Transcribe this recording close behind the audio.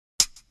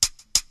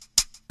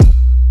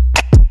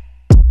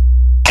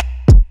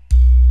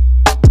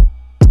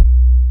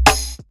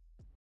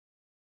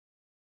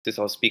This is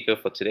our speaker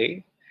for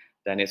today,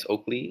 Denis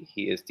Oakley.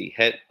 He is the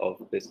head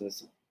of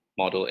business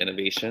model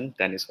innovation,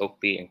 Denis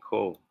Oakley and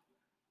Co.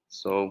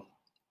 So,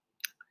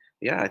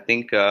 yeah, I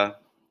think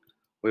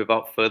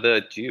without further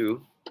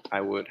ado,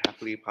 I would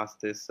happily pass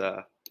this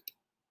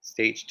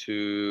stage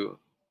to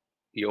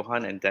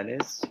Johan and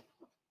Dennis.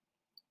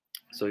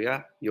 So,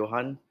 yeah,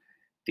 Johan,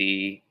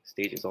 the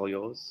stage is all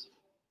yours.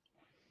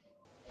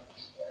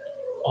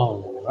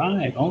 All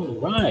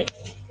right.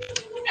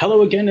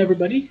 Hello again,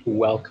 everybody.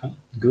 Welcome.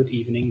 Good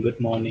evening, good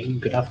morning,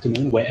 good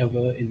afternoon,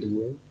 wherever in the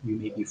world you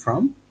may be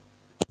from.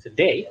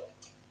 Today,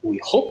 we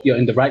hope you're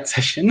in the right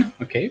session.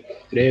 Okay.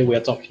 Today, we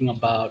are talking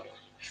about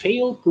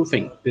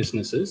fail-proofing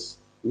businesses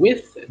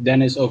with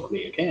Denis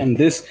Oakley. Okay, and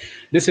this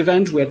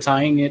event we're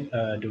tying it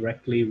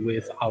directly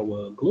with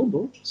our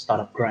global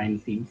startup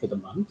grind theme for the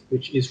month,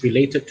 which is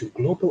related to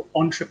Global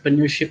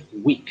Entrepreneurship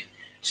Week.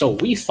 So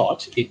we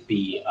thought it'd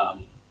be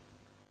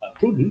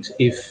prudent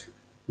if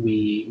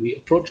we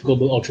approach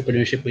global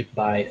entrepreneurship with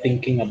by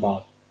thinking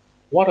about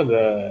what are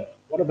the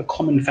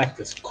common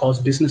factors that cause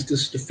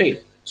businesses to fail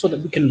so that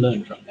we can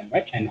learn from them,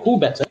 right? And who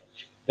better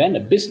than a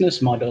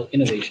business model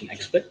innovation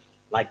expert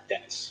like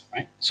Denis,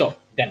 right? So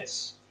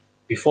Denis,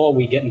 before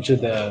we get into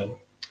the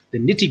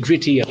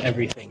nitty-gritty of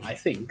everything, I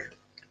think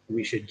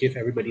we should give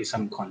everybody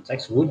some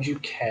context. Would you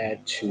care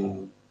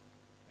to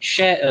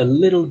share a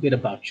little bit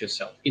about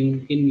yourself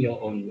in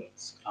your own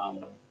words?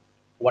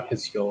 What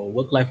has your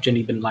work life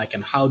journey been like,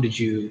 and how did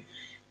you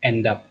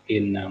end up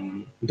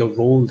in the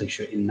role that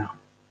you're in now?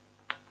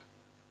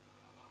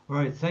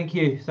 Right, thank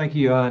you,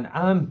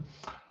 Johan.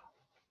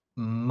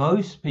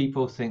 Most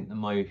people think that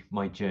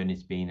my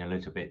journey's been a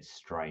little bit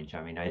strange.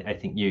 I mean, I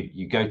think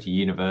you go to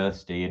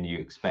university and you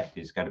expect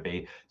it's going to be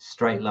a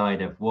straight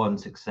line of one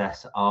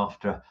success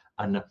after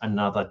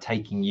another,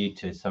 taking you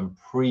to some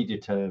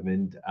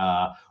predetermined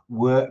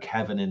work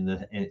heaven in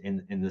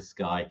the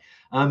sky.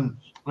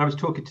 I was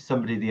talking to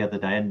somebody the other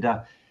day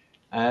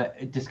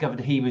and discovered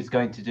he was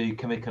going to do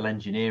chemical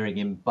engineering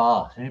in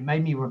Bath, and it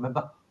made me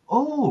remember,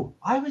 oh,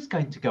 I was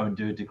going to go and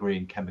do a degree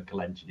in chemical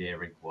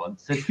engineering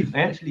once, and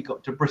I actually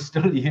got to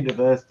Bristol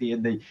University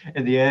in the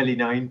early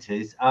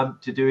 90s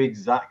to do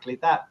exactly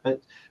that.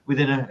 But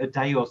within a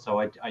day or so,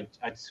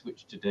 I'd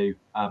switched to do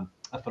a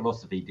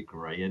philosophy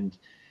degree, and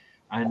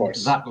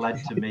that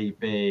led to me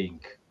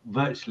being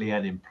virtually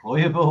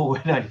unemployable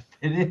when I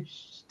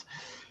finished.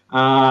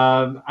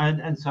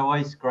 And so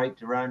I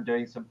scraped around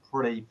doing some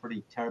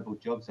pretty terrible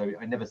jobs.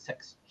 I never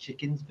sexed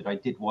chickens, but I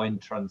did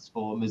wind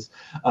transformers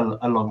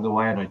along the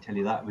way, and I tell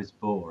you that was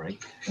boring.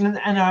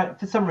 And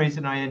for some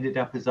reason I ended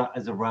up as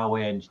a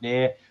railway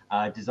engineer,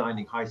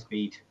 designing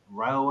high-speed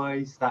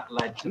railways. That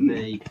led to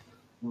me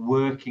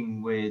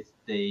working with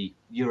the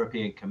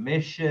European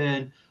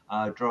Commission,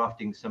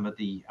 drafting some of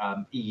the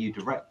EU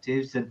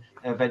directives, and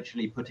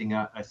eventually putting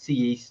a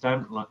CE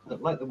stamp like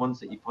the ones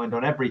that you find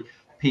on every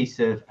piece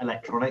of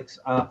electronics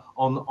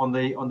on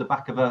the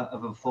back of a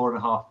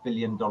 $4.5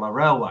 billion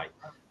railway.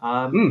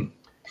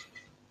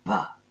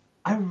 But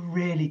I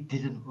really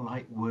didn't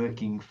like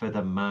working for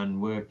the man,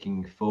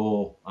 working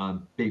for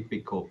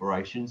big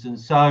corporations, and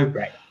so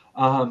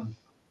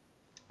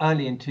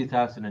early in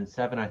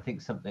 2007, I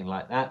think something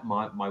like that,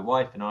 my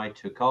wife and I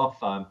took off.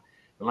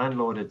 The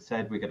landlord had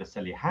said, we're going to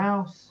sell your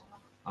house.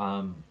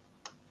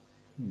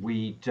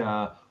 We'd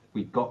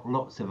got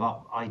lots of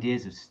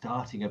ideas of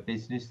starting a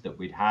business that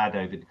we'd had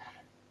over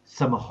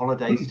summer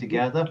holidays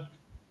together,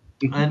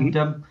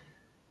 and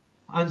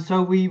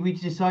so we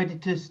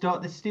decided to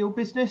start the steel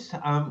business.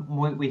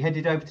 We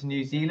headed over to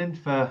New Zealand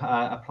for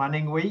a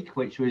planning week,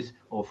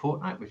 or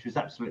fortnight, which was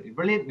absolutely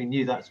brilliant. We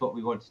knew that's what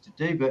we wanted to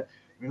do, but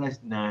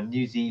realised,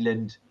 New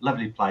Zealand,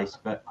 lovely place,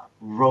 but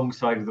wrong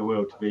side of the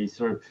world to be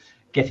sort of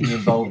getting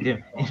involved in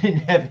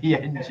heavy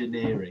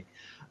engineering.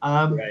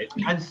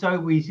 And so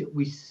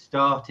we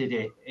started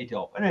it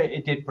off, and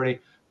it did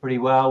pretty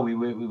well. We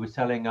were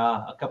selling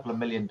a couple of $1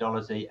 million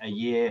a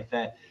year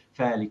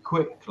fairly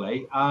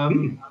quickly.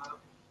 And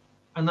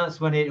that's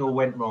when it all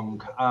went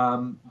wrong,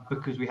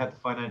 because we had the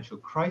financial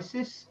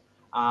crisis,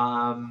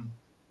 and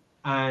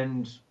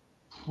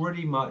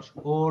pretty much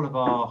all of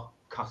our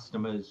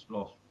customers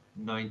lost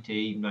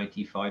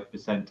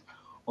 95%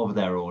 of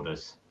their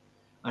orders.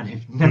 And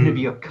if none of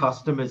your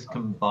customers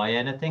can buy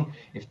anything,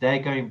 if they're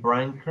going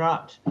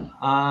bankrupt,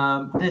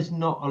 there's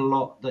not a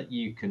lot that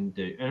you can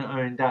do. And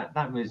I mean,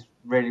 that was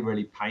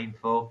really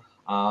painful.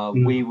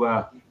 We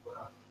were,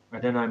 I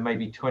don't know,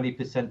 maybe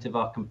 20% of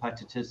our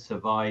competitors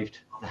survived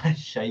that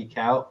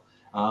shakeout.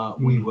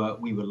 We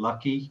were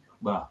lucky.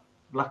 Well,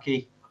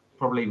 lucky.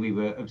 Probably we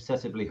were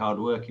obsessively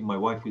hardworking. My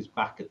wife was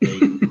back at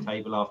the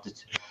table after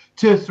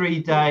 2 or 3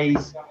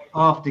 days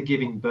after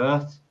giving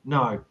birth.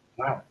 No.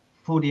 Wow.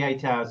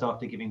 48 hours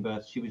after giving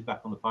birth, she was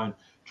back on the phone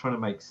trying to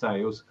make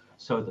sales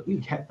so that we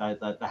kept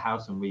the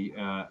house and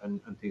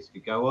and things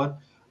could go on.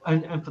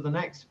 And for the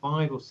next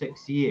 5 or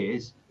 6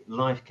 years,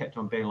 life kept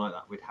on being like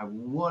that. We'd have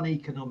one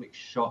economic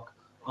shock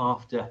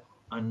after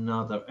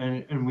another,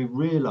 and I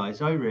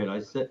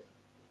realised that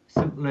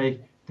simply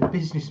the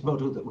business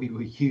model that we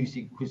were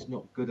using was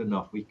not good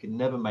enough. We could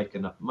never make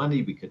enough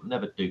money. We could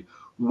never do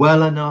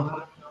well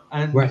enough.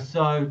 And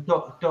so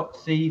Doc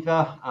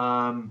Seaver,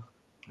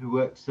 who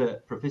works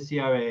at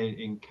Proficio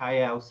in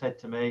KL, said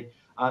to me,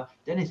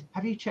 Dennis,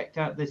 have you checked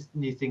out this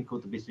new thing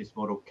called the business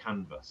model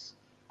canvas?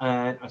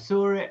 And I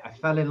saw it, I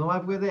fell in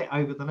love with it.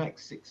 Over the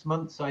next 6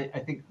 months, I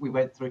think we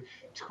went through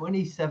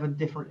 27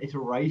 different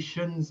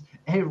iterations.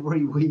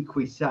 Every week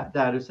we sat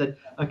down and said,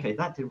 okay,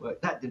 that didn't work,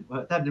 that didn't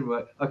work, that didn't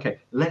work. Okay,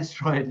 let's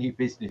try a new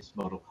business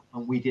model.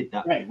 And we did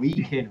that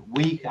week in,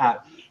 week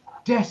out,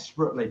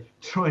 desperately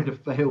trying to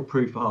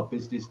fail-proof our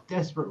business,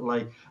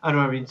 desperately. And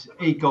I mean,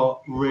 it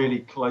got really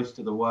close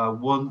to the wire.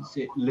 Once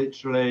it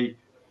literally,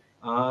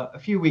 a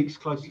few weeks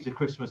closer to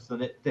Christmas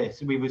than this,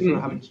 and we were sort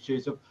of having to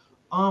choose,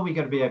 are we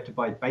going to be able to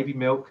buy baby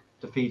milk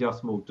to feed our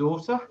small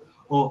daughter?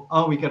 Or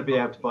are we going to be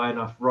able to buy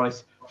enough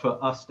rice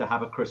for us to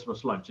have a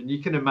Christmas lunch? And you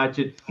can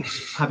imagine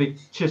having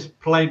just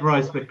plain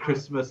rice for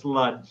Christmas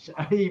lunch,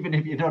 even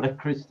if you're not a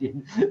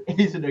Christian,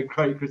 isn't a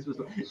great Christmas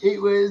lunch.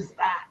 It was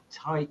that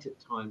tight at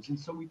times. And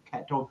so we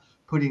kept on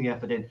putting the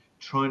effort in,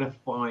 trying to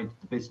find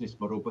the business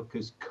model,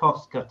 because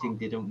cost cutting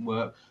didn't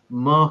work,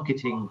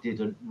 marketing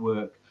didn't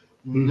work,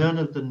 none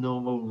of the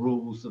normal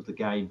rules of the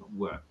game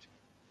worked.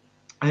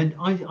 And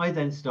I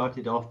then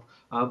started off,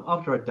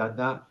 after I'd done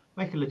that,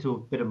 make a little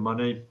bit of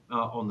money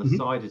on the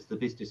side as the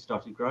business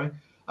started growing.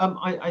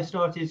 I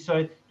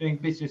started doing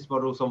business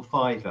models on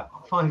Fiverr,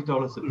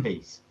 $5 a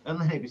piece, and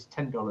then it was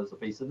 $10 a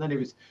piece, and then it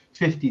was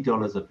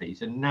 $50 a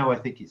piece, and now I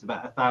think it's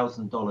about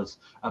 $1,000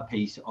 a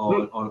piece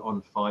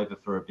on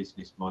Fiverr for a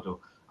business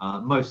model.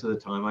 Most of the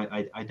time,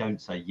 I don't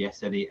say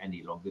yes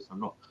any longer, so I'm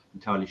not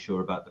entirely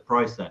sure about the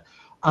price there.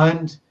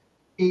 And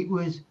it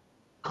was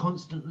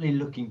constantly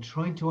looking,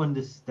 trying to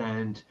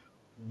understand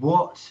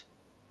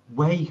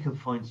where you can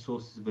find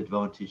sources of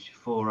advantage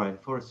for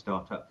a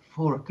startup,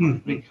 for a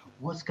company.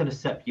 What's going to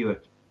set you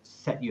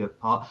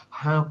apart?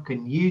 How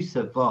can you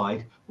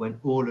survive when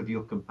all of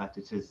your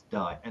competitors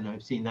die? And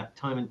I've seen that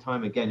time and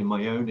time again in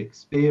my own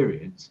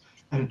experience.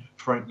 And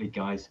frankly,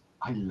 guys,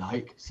 I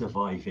like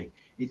surviving.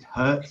 It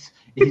hurts.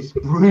 It's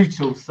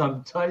brutal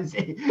sometimes.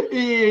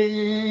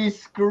 You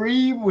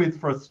scream with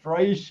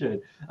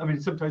frustration. I mean,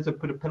 sometimes I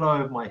put a pillow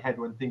over my head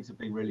when things have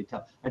been really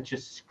tough and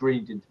just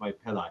screamed into my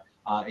pillow.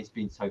 It's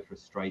been so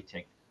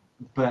frustrating.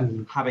 But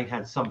having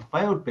had some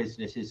failed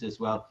businesses as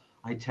well,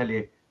 I tell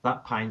you,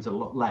 that pain's a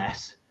lot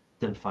less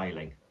than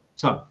failing.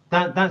 So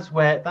that's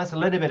a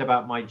little bit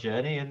about my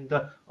journey, and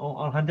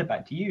I'll hand it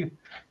back to you,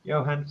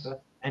 Johan, for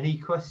any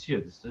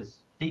questions as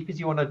deep as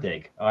you want to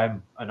dig.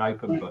 I'm an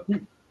open book.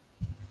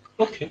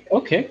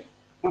 Okay.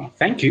 Oh,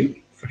 thank you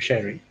for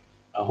sharing.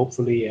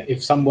 Hopefully,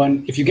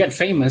 if you get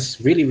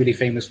famous, really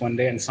famous one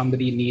day, and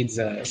somebody needs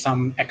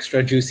some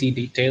extra juicy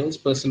details,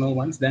 personal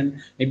ones,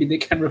 then maybe they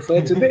can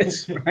refer to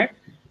this, right?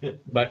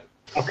 But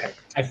okay,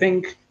 I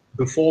think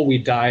before we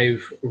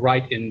dive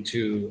right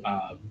into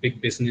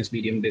big business,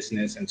 medium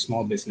business, and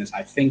small business,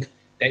 I think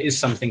there is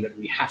something that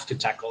we have to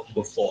tackle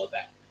before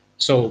that.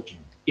 So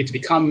it's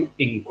become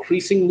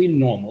increasingly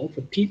normal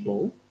for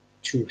people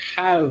to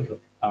have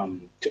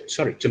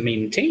to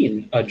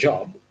maintain a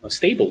job, a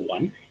stable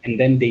one, and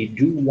then they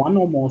do one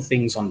or more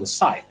things on the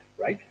side,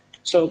 right?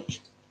 So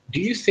do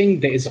you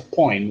think there is a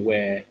point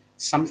where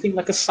something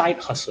like a side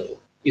hustle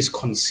is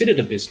considered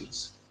a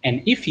business?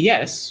 And if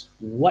yes,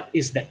 what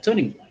is that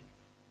turning point?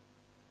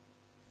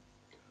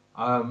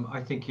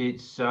 I think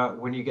it's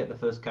when you get the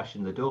first cash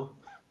in the door.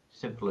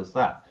 Simple as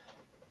that.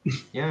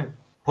 Yeah.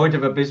 Point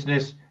of a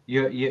business,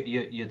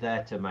 you're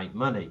there to make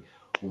money.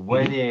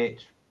 When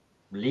it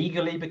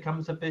legally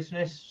becomes a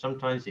business,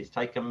 sometimes it's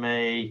taken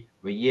me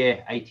a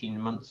year, 18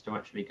 months to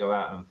actually go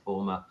out and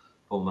form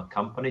a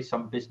company.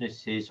 Some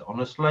businesses,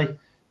 honestly,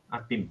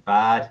 I've been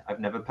bad. I've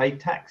never paid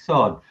tax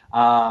on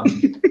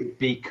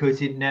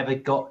because it never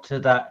got to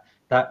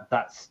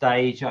that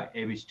stage.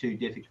 It was too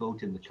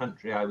difficult in the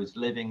country I was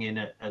living in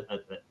at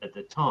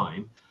the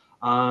time,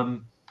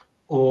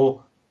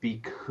 or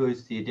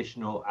because the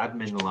additional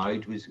admin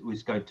load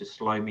was going to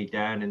slow me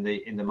down in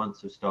the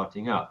months of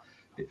starting up.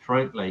 But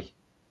frankly,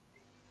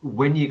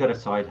 when you got a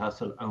side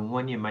hustle and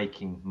when you're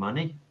making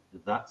money,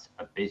 that's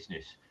a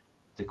business.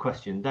 The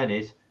question then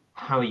is,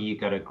 how are you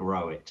going to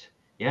grow it?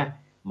 Yeah.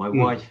 My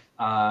wife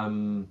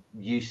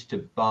used to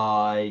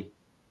buy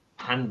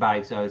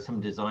handbags,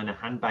 some designer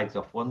handbags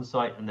off one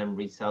site and then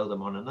resell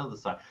them on another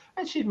site.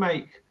 And she'd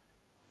make,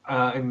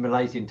 in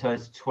Malaysian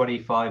terms,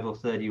 25 or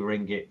 30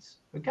 ringgits.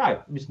 Okay,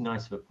 it was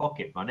nice for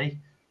pocket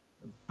money,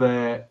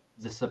 but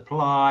the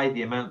supply,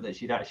 the amount that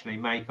she'd actually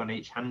make on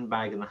each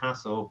handbag and the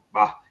hassle,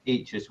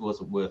 it just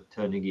wasn't worth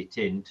turning it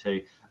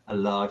into a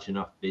large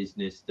enough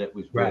business that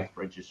was worth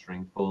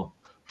registering for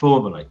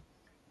formally.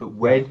 But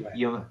when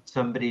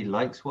somebody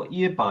likes what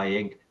you're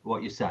buying,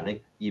 what you're selling,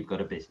 you've got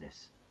a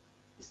business.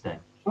 It's then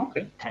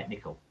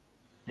technical.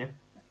 Yeah.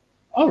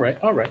 All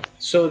right.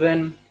 So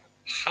then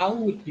how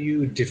would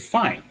you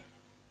define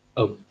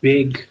a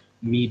big,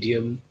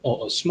 medium,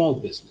 or a small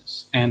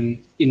business?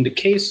 And in the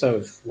case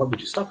of what we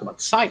just talked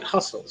about, side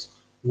hustles,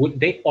 would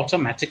they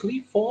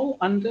automatically fall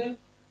under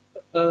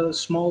a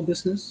small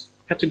business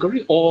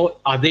category, or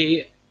are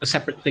they a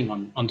separate thing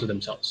onto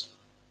themselves?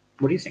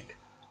 What do you think?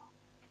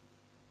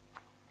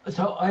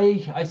 So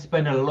I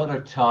spend a lot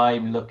of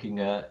time looking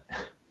at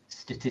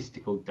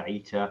statistical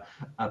data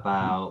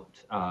about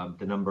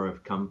the number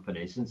of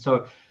companies, and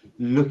so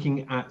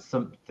looking at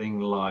something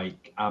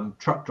like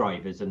truck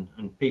drivers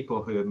and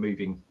people who are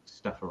moving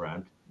stuff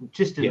around.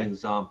 Just an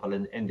example,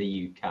 in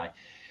the UK,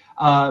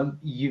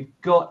 you've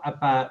got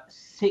about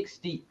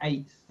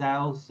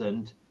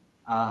 68,000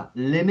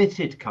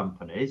 limited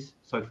companies,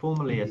 so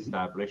formally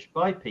established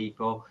by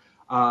people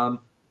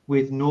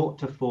with 0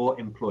 to 4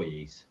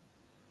 employees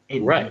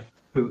in them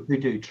who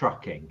do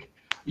trucking.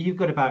 You've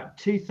got about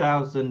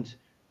 2,000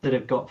 that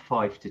have got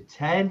 5 to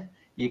 10.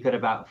 You've got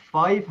about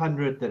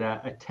 500 that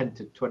are 10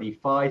 to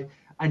 25,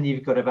 and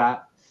you've got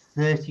about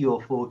 30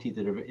 or 40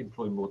 that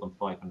employ more than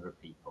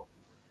 500 people.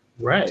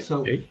 Right.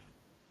 So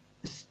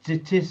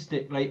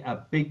statistically,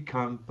 a big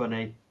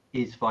company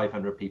is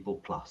 500 people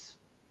plus.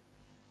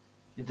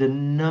 The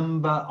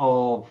number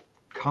of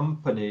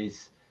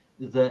companies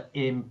that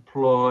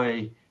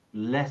employ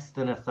less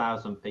than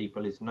 1,000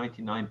 people is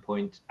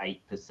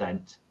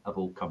 99.8% of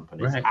all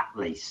companies, at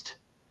least.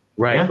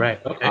 Right.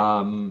 Okay.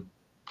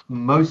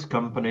 Most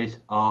companies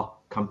are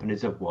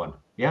companies of one.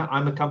 Yeah,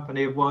 I'm a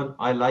company of one.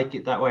 I like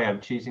it that way.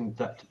 I'm choosing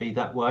that to be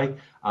that way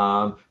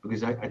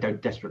because I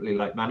don't desperately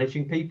like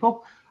managing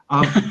people.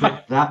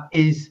 But that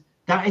is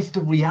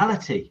the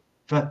reality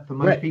for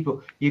most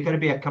people. You're going to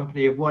be a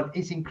company of one.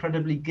 It's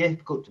incredibly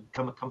difficult to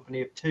become a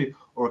company of 2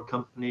 or a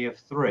company of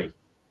 3.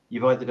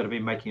 You've either got to be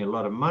making a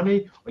lot of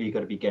money, or you've got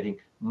to be getting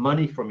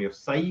money from your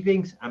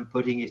savings and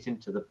putting it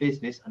into the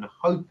business and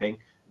hoping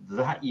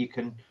that you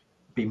can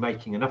be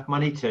making enough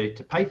money to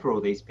pay for all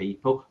these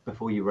people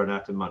before you run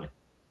out of money.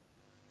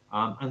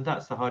 And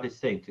that's the hardest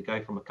thing, to go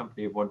from a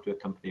company of 1 to a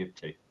company of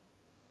 2.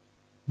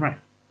 Right.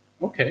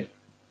 Okay.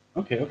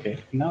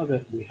 Now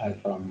that we have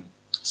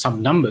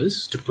some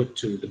numbers to put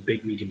to the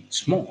big, medium,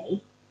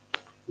 small,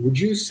 would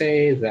you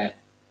say that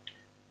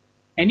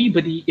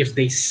anybody, if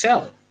they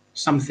sell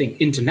something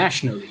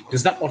internationally,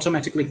 does that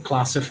automatically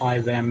classify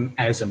them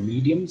as a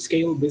medium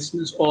scale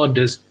business, or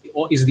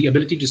is the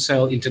ability to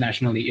sell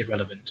internationally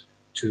irrelevant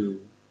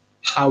to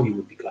how you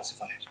would be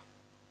classified?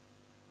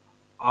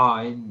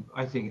 I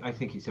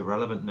think it's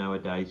irrelevant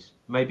nowadays.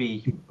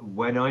 Maybe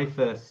when I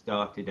first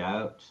started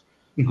out,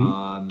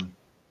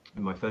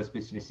 in my first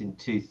business in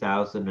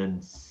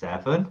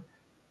 2007,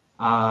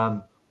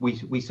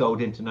 we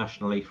sold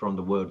internationally from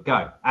the word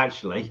go.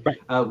 Actually,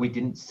 we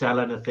didn't sell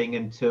anything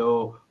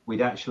until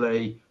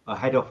our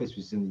head office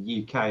was in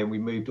the UK, and we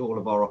moved all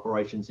of our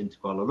operations into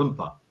Kuala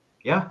Lumpur.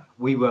 Yeah,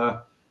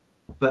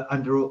 but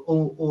under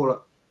all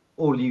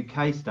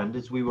UK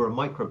standards, we were a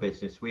micro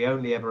business. We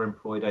only ever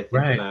employed, I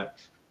think,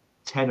 about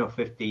 10 or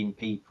 15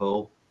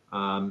 people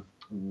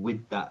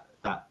with that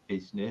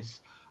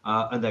business,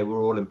 and they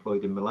were all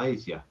employed in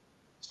Malaysia.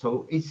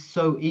 So it's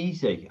so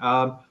easy.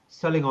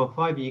 Selling on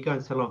Fiverr, you go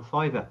and sell on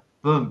Fiverr,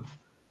 boom.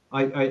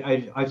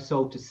 I've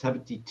sold to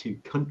 72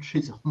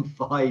 countries on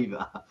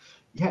Fiverr.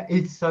 Yeah,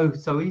 it's so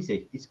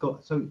easy.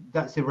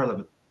 That's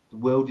irrelevant. The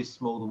world is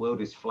small, the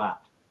world is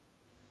flat.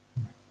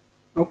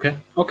 Okay.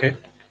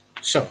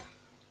 So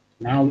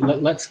now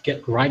let's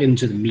get right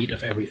into the meat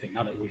of everything,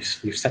 now that we've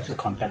set the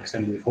context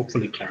and we've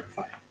hopefully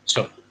clarified.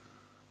 So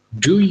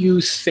do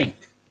you think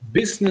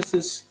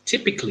businesses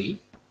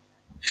typically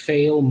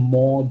fail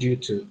more due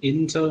to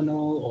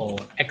internal or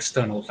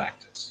external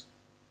factors?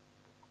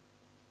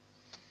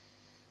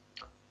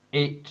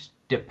 It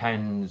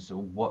depends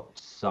what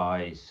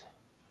size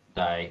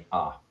they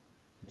are.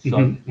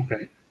 So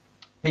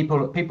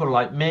people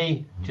like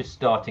me, just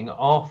starting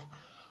off,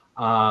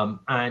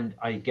 and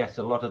I guess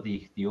a lot of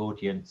the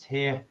audience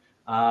here,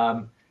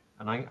 and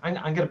I'm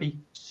going to be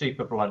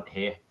super blunt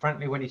here.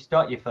 Frankly, when you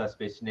start your first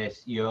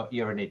business,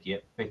 you're an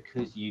idiot,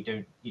 because you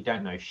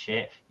don't know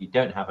shit. You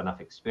don't have enough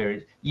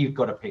experience. You've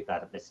got to pick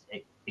that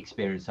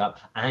experience up,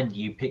 and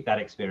you pick that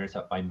experience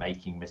up by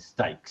making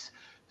mistakes.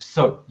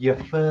 So your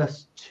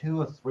first 2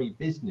 or 3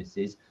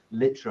 businesses,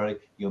 literally,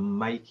 you're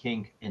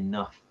making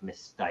enough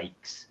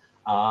mistakes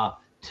to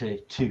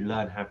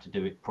learn how to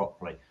do it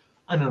properly.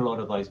 And a lot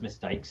of those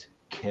mistakes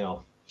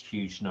kill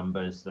huge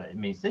numbers. That it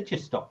means they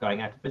just stop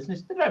going out of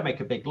business. They don't make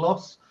a big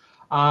loss.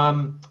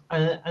 And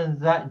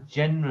that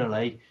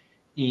generally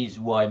is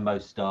why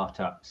most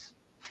startups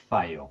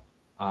fail.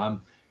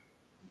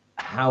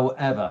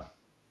 However,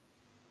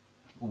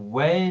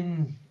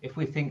 if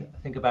we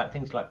think about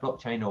things like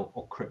blockchain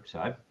or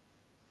crypto,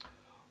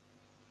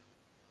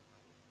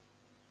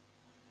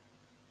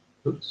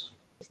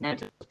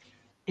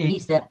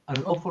 is that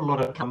an awful lot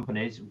of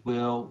companies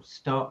will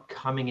start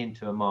coming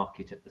into a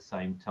market at the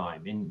same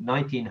time. In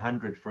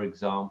 1900, for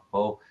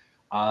example,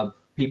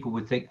 people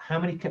would think, how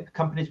many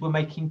companies were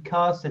making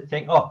cars? They'd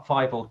think,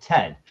 5 or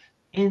 10.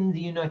 In the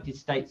United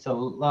States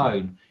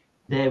alone,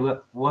 there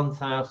were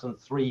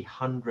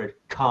 1,300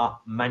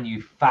 car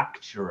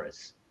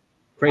manufacturers.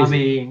 Crazy. I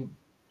mean,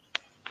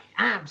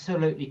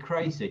 absolutely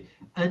crazy.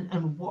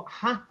 And what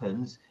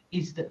happens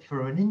is that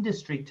for an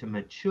industry to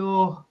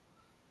mature,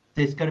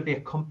 there's going to be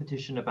a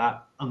competition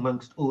about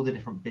amongst all the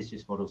different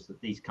business models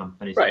that these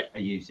companies Right. are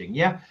using.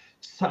 Yeah.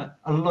 So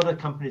a lot of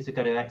companies are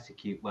going to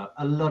execute well.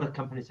 A lot of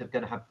companies are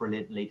going to have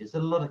brilliant leaders. A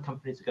lot of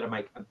companies are going to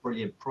make a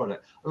brilliant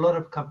product. A lot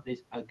of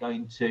companies are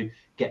going to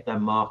get their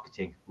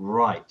marketing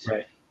right.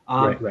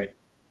 Right.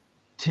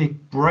 To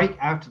break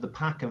out of the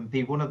pack and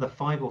be one of the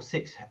 5 or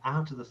 6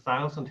 out of the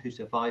 1,000 who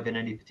survive in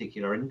any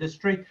particular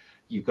industry,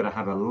 you've got to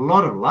have a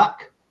lot of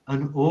luck,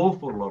 an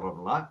awful lot of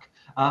luck,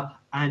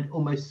 and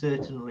almost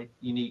certainly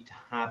you need to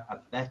have a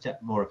better,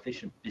 more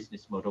efficient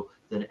business model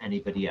than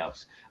anybody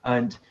else.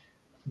 And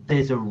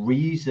there's a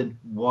reason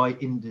why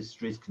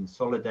industries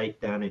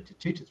consolidate down into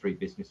 2 to 3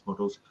 business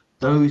models.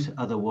 Those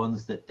are the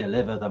ones that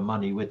deliver the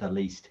money with the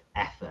least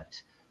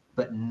effort.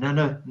 But none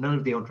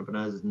of the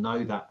entrepreneurs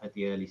know that at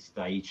the early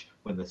stage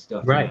when they're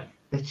starting. Right.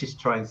 They're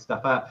just trying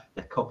stuff out.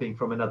 They're copying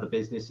from another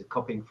business, they're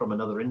copying from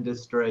another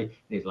industry. And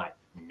it's like,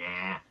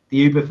 nah, the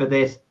Uber for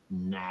this,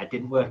 nah,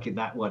 didn't work in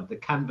that one. The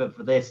Canva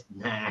for this,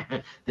 nah,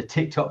 the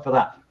TikTok for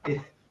that.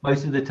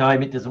 Most of the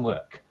time it doesn't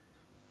work.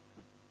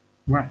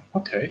 Right.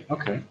 Okay.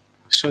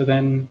 So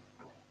then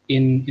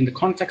in the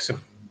context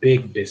of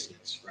big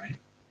business, right,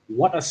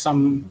 what are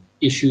some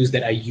issues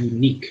that are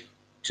unique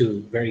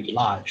to very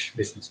large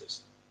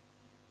businesses?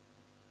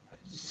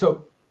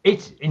 So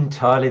it's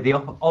entirely the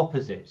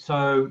opposite.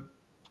 So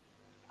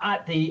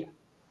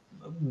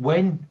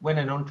when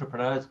an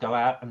entrepreneurs go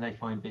out and they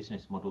find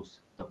business models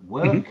that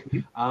work,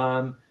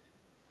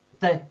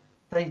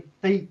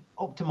 they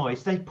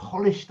optimize, they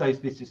polish those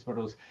business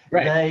models.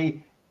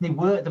 Right. They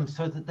work them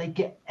so that they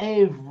get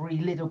every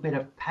little bit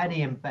of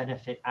penny and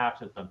benefit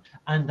out of them.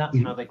 And that's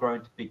how they grow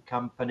into big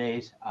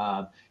companies.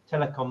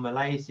 Telecom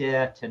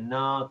Malaysia,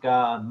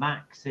 Tenaga,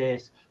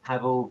 Maxis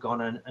have all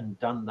gone and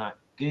done that.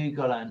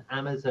 Google and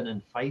Amazon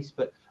and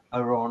Facebook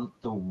are on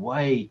the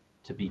way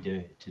to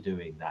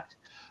doing that.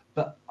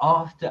 But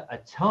after a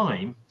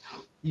time,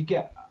 you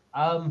get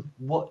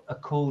what are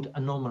called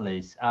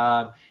anomalies.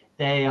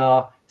 They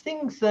are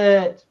things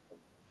that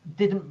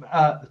didn't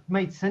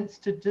made sense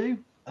to do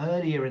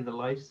earlier in the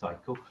life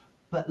cycle,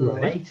 but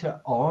later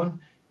on,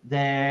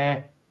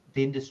 the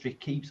industry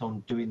keeps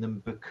on doing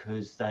them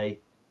because they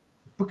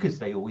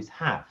always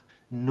have,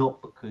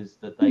 not because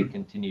that they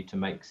continue to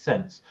make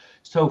sense.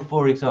 So,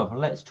 for example,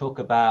 let's talk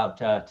about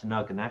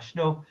Tenaga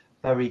National.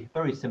 Very,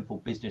 very simple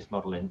business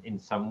model in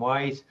some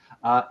ways.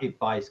 It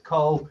buys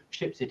coal,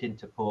 ships it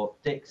into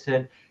Port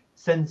Dickson,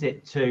 sends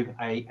it to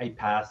a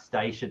power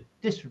station,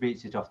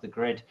 distributes it off the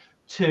grid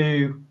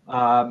to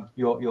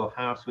your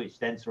house, which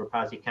then sort of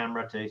powers your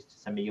camera to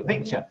send me your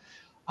picture.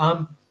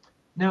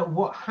 Now,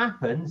 what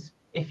happens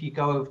if you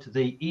go over to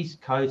the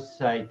East Coast,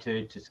 say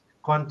to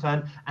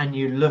Quantan, and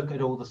you look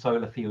at all the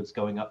solar fields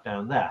going up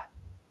down there?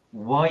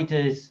 Why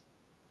does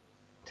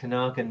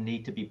Tenaga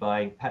need to be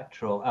buying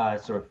petrol,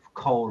 sort of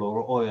coal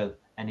or oil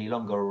any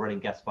longer, or running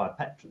gas-fired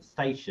petrol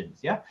stations?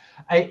 Yeah.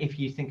 If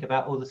you think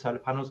about all the solar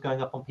panels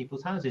going up on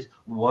people's houses,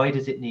 why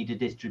does it need a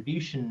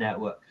distribution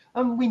network?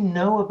 And we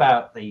know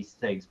about these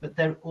things, but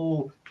they're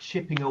all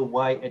chipping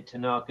away at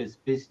Tenaga's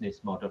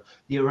business model.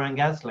 The Orang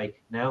Asli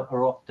now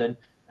are often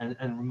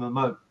and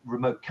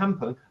remote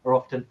camping are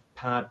often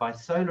powered by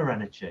solar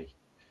energy.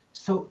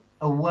 So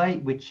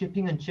we're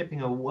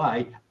chipping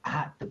away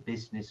at the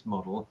business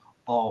model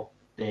of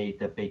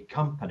the big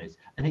companies,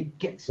 and it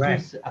gets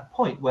to a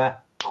point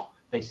where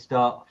they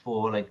start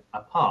falling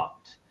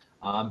apart.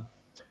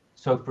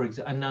 So for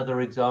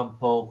another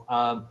example,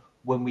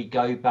 when we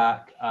go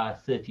back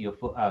 30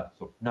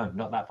 or no,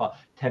 not that far,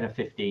 10 or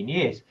 15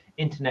 years,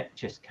 internet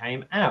just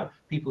came out.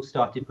 People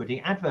started putting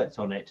adverts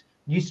on it.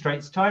 New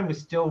Straits Time was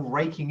still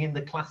raking in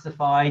the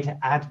classified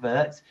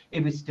adverts.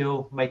 It was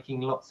still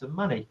making lots of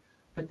money.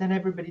 But then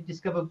everybody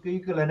discovered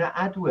Google and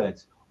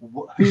AdWords.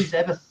 Who's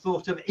ever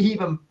thought of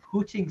even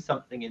putting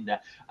something in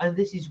there? And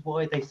this is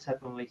why they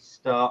suddenly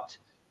start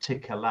to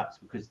collapse,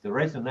 because the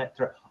raison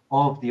d'etre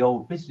of the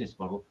old business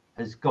model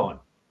has gone.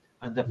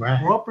 And the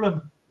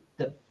problem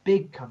that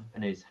big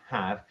companies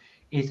have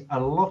is a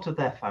lot of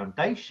their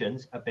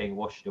foundations are being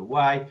washed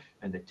away,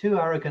 and they're too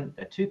arrogant,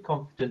 they're too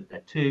confident, they're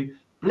too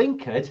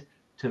blinkered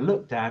to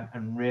look down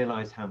and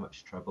realize how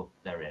much trouble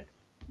they're in.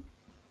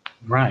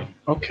 Right.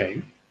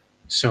 Okay.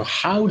 So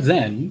how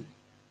then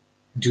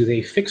do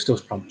they fix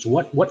those problems?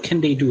 What can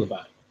they do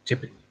about it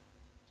typically?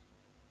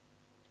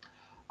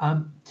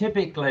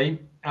 Typically,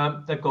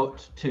 they've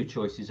got 2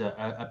 choices.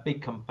 A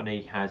big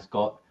company has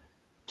got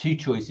 2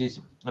 choices,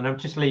 and I'm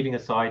just leaving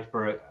aside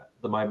for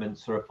the moment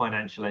sort of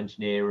financial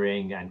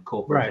engineering and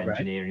corporate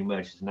engineering,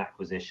 mergers and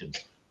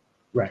acquisitions.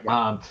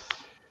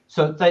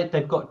 So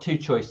they've got 2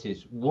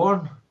 choices.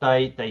 One,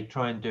 they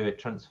try and do a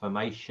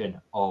transformation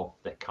of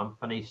the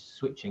company,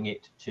 switching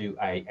it to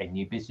a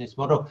new business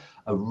model.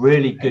 A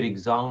really good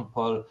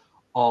example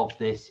of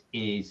this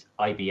is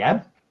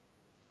IBM.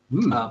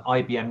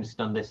 IBM's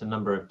done this a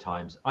number of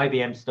times.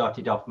 IBM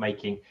started off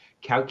making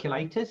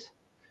calculators,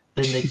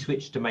 then they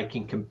switched to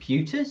making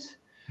computers.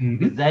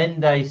 Then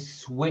they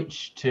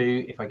switched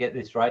to, if I get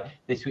this right,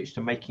 they switched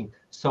to making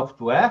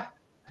software.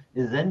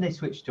 then they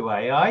switched to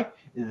AI,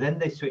 then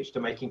they switched to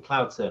making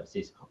cloud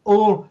services,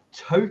 all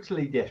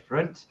totally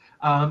different,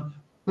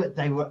 but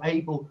they were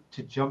able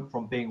to jump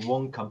from being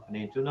one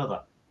company into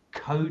another.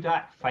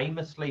 Kodak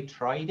famously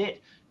tried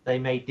it. They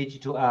made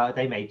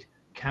they made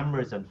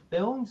cameras and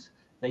films.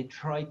 They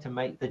tried to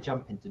make the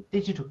jump into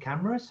digital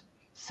cameras,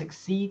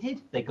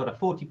 succeeded. They got a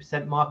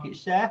 40% market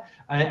share,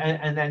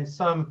 and then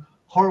some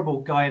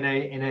horrible guy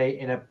in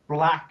a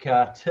black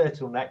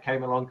turtleneck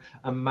came along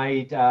and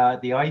made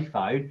the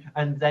iPhone,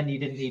 and then you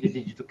didn't need a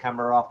digital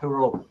camera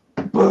after all.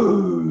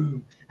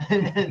 Boom,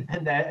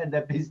 and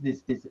their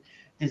business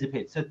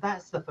disappeared. So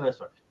that's the first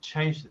one.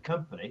 Change the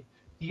company.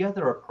 The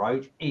other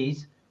approach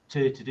is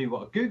to do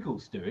what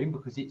Google's doing,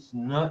 because it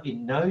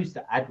knows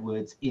that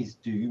AdWords is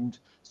doomed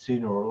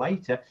sooner or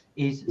later,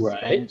 is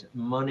spend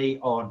money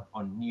on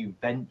new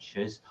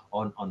ventures,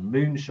 on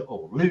moonshot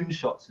or loon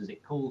shots as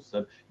it calls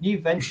them, new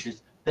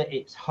ventures that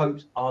its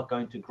hopes are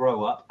going to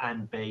grow up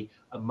and be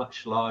a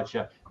much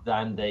larger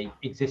than the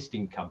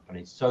existing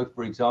companies. So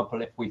for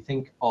example, if we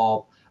think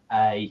of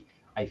a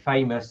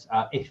famous,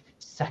 if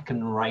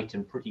second-rate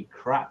and pretty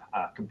crap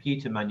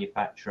computer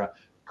manufacturer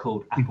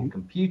called Apple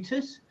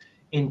Computers.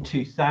 In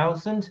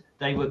 2000,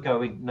 they were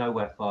going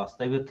nowhere fast.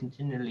 They were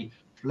continually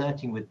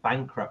flirting with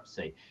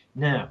bankruptcy.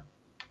 Now,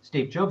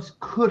 Steve Jobs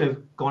could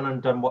have gone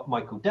and done what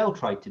Michael Dell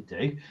tried to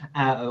do,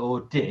 or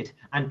did,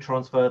 and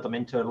transfer them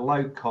into a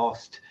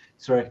low-cost,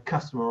 sort of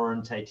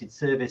customer-orientated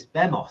service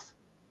behemoth.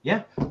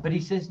 Yeah, but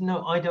he says,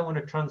 no, I don't want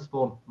to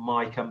transform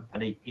my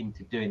company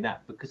into doing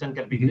that, because I'm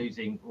going to be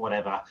losing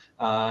whatever,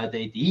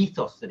 the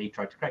ethos that he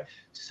tried to create.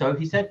 So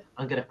he said,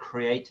 I'm going to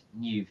create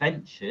new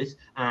ventures,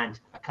 and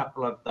a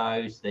couple of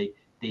those, the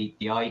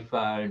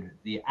iPhone,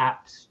 the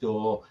App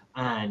Store,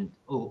 and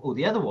all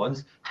the other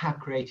ones have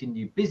created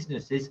new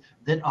businesses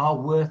that are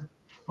worth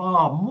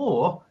far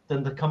more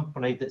than the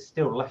company that's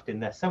still left in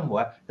there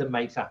somewhere that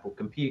makes Apple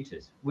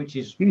computers, which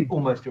is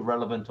almost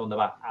irrelevant on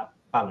the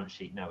balance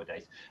sheet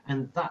nowadays.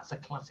 And that's a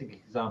classic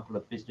example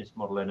of business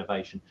model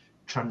innovation,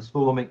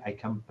 transforming a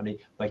company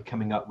by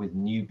coming up with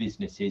new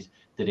businesses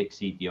that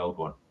exceed the old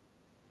one.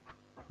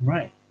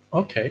 Right.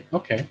 Okay.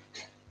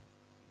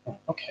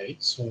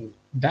 So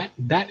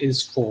that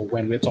is for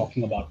when we're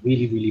talking about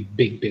really, really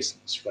big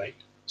business, right?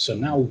 So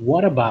now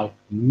what about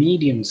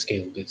medium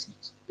scale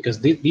business? Because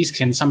these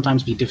can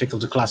sometimes be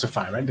difficult to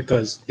classify, right?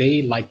 Because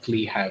they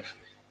likely have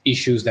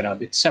issues that are a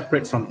bit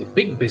separate from the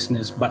big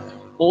business, but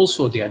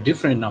also they are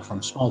different enough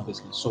from small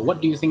business. So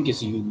what do you think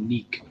is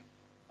unique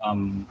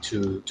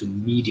to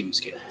medium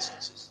scale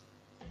businesses?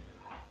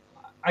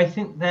 I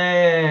think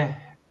they're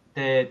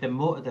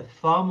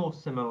far more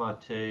similar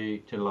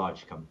to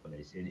large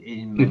companies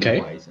in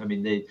many ways. I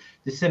mean,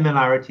 the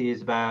similarity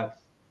is about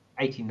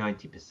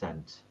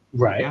 80-90%.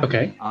 Right. Yeah?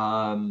 Okay.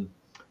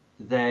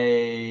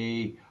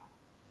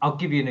 I'll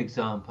give you an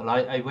example.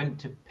 I went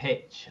to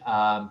pitch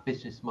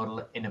business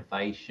model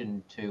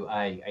innovation to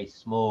a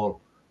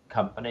small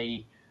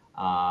company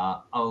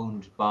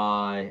owned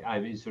by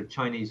a sort of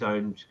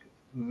Chinese-owned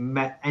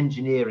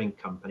engineering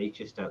company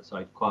just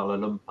outside Kuala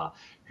Lumpur,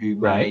 who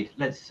made,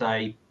 let's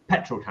say,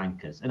 petrol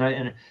tankers. And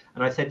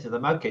I said to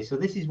them, okay, so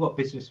this is what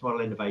business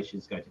model innovation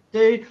is going to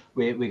do.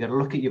 We're going to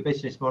look at your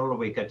business model, and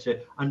we're going to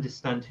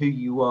understand who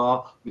you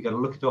are. We're going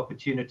to look at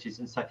opportunities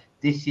and say,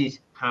 this is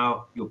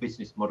how your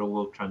business model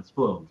will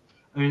transform.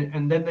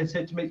 And then they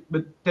said to me,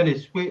 but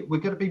Dennis, we're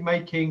going to be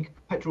making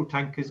petrol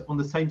tankers on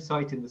the same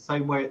site in the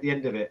same way at the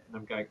end of it. And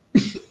I'm going,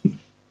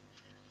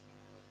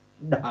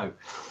 no.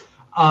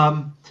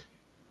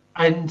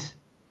 And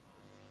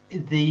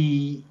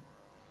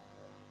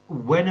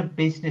when a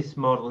business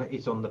model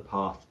is on the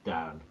path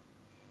down,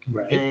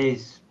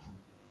 there's,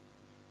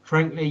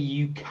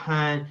 frankly,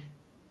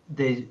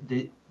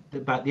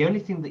 about the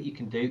only thing that you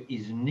can do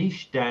is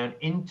niche down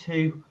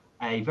into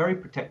a very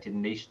protected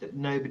niche that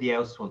nobody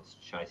else wants to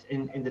chase.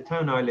 In the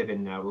town I live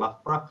in now,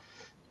 Loughborough,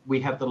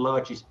 we have the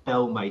largest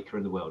bell maker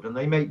in the world, and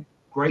they make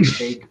great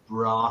big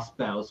brass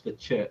bells for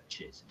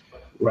churches.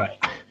 Right.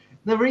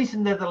 The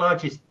reason they're the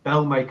largest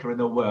bell maker in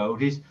the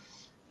world is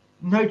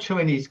no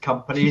Chinese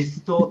company has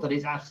thought that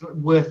it's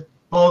absolutely worth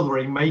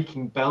bothering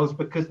making bells,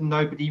 because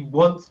nobody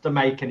wants to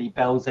make any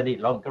bells any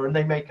longer, and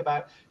they make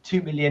about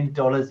 $2 million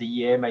a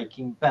year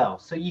making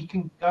bells. So you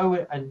can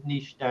go and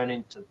niche down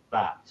into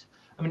that.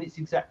 I mean, it's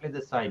exactly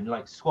the same,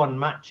 like Swan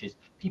matches.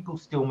 People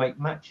still make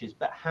matches,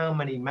 but how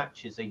many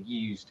matches are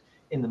used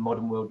in the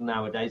modern world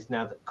nowadays,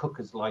 now that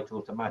cookers light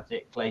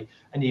automatically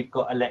and you've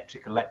got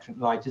electric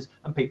lighters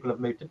and people have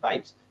moved to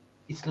vapes?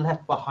 It's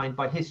left behind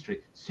by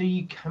history. So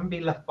you can be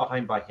left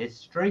behind by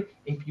history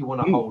if you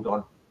want to hold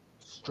on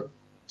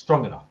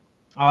strong enough.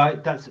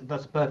 That's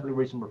a perfectly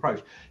reasonable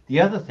approach.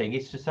 The other thing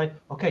is to say,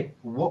 okay,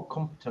 what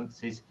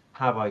competencies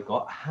have I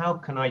got? How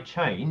can I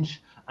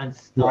change and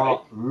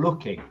start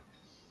looking?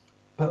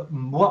 But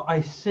what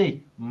I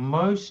see,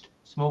 most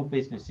small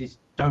businesses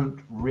don't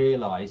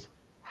realize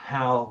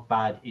how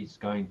bad it's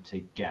going to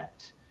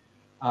get.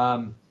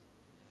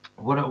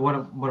 One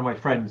of my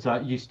friends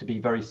used to be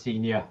very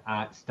senior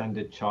at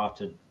Standard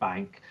Chartered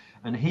Bank,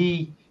 and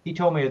he he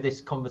told me of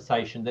this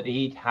conversation that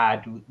he'd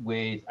had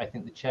with, I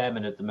think, the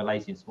chairman of the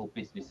Malaysian Small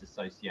Business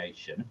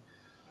Association.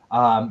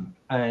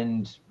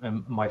 And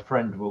my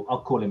friend,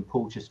 I'll call him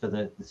Paul just for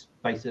the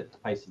space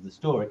of the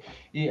story.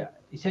 He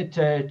said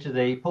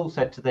Paul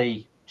said to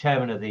the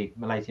chairman of the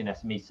Malaysian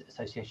SME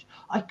Association,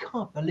 I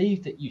can't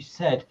believe that you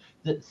said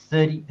that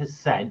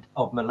 30%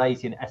 of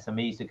Malaysian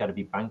SMEs are going to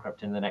be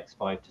bankrupt in the next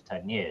 5 to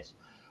 10 years.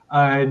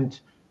 And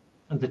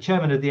the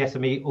chairman of the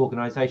SME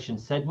organization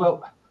said,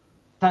 well,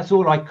 that's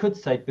all I could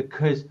say,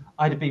 because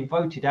I'd have been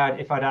voted out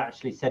if I'd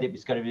actually said it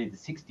was going to be the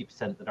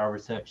 60% that our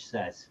research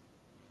says.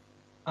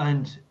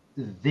 And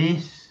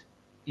this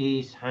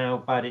is how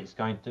bad it's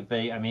going to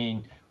be. I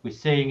mean, we're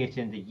seeing it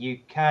in the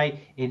UK,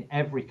 in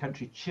every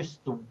country,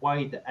 just the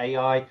way that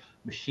AI,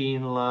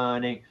 machine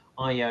learning,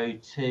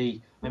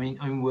 IoT. I mean,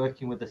 I'm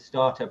working with a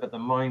startup at the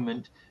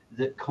moment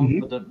that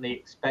confidently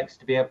expects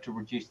to be able to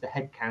reduce the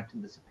headcount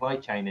in the supply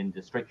chain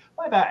industry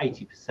by about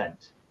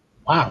 80%.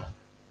 Wow.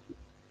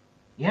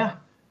 Yeah.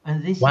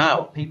 And this is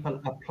what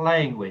people are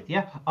playing with.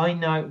 Yeah, I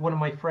know one of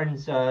my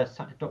friends,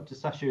 Dr.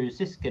 Sasha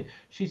Ziskin,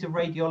 she's a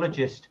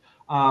radiologist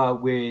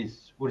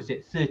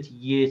with, 30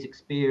 years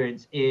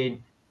experience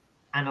in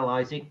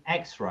analyzing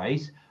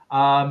x-rays.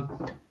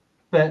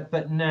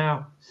 But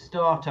now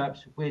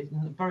startups with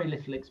very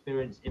little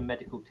experience in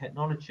medical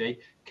technology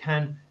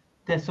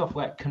their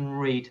software can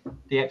read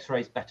the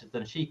x-rays better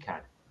than she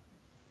can.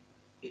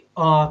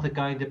 Are there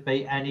going to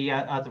be any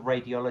other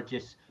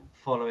radiologists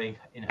following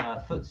in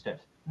her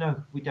footsteps? No,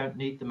 we don't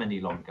need them any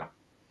longer.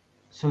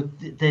 So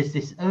there's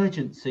this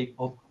urgency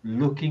of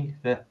looking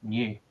for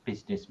new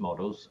business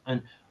models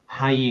and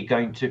how you're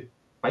going to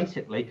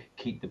basically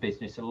keep the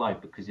business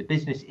alive, because the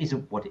business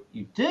isn't what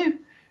you do.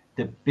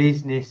 The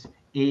business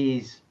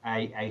is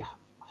a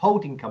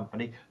holding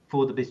company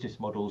for the business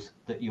models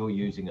that you're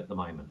using at the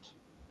moment.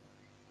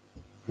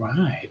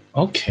 Right.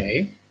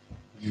 Okay.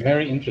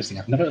 Very interesting.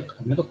 I've never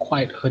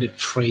quite heard it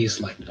phrased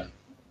like that.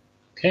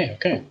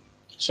 Okay.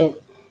 So,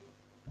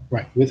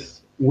 right,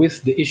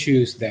 with the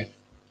issues that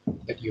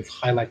you've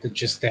highlighted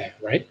just there,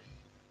 right?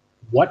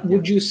 What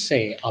would you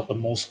say are the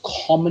most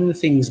common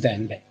things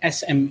then that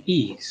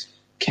SMEs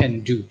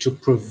can do to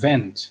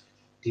prevent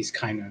these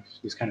kind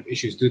of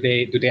issues? Do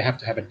they have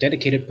to have a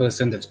dedicated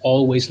person that's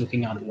always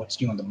looking out at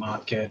what's new on the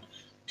market?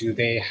 Do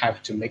they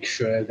have to make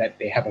sure that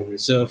they have a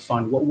reserve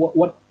fund?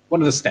 What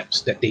are the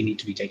steps that they need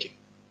to be taking?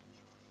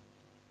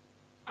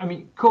 I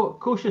mean,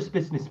 cautious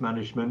business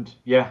management.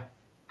 Yeah,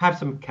 have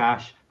some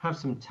cash, have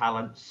some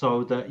talent,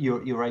 so that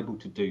you're able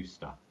to do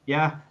stuff.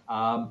 Yeah,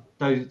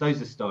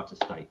 those are starter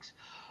stakes.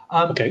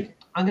 Okay.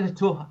 I'm going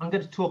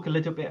to talk a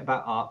little bit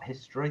about art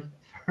history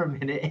for a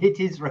minute. It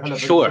is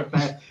relevant. Sure.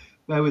 So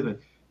bear with me.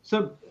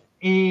 So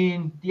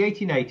in the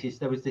 1880s,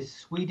 there was this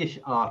Swedish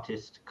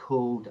artist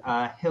called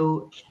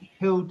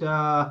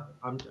Hilda.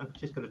 I'm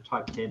just going to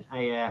type it in.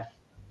 A.F.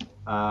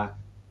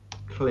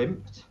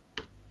 Klimt,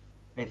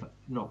 if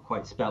not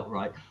quite spelt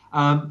right.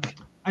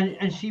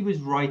 And she was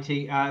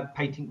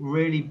painting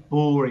really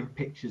boring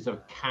pictures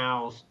of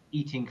cows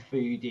eating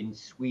food in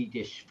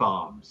Swedish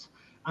farms.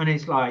 And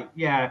it's like,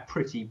 yeah,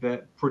 pretty,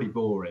 but pretty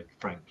boring,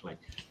 frankly.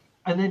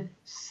 And then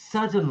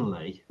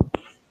suddenly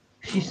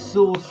she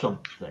saw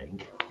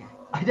something,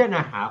 I don't know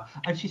how,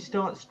 and she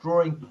starts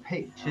drawing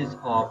pictures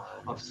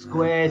of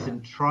squares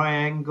and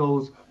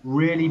triangles,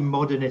 really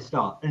modernist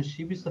art. And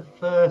she was the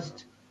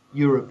first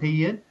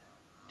European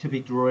to be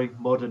drawing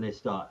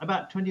modernist art,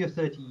 about 20 or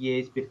 30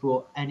 years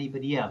before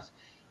anybody else.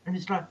 And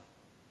it's like,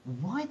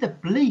 why the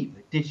bleep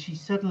did she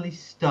suddenly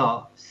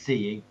start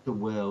seeing the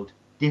world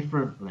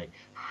differently?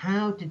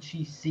 How did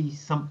she see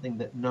something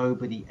that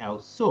nobody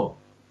else saw?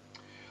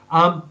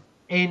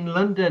 In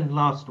London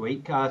last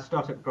week,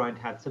 Startup Grind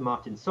had Sir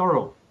Martin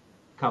Sorrell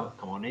come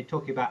on in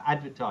talking about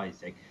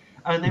advertising.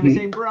 And they were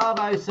saying,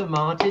 bravo, Sir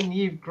Martin,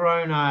 you've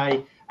grown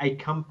a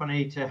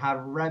company to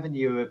have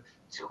revenue of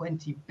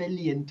 $20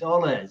 billion.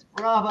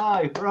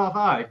 Bravo,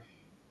 bravo.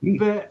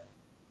 But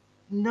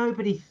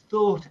nobody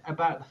thought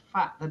about the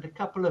fact that a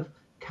couple of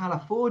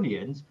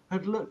Californians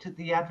had looked at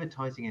the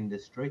advertising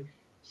industry,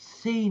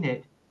 seen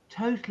it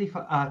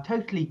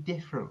totally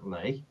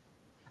differently,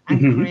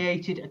 and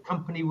created a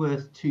company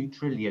worth $2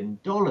 trillion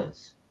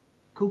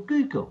called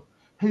Google,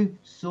 who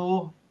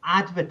saw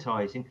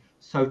advertising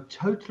so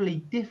totally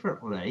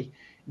differently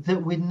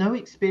that with no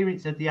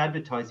experience of the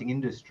advertising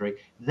industry,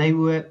 they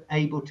were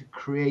able to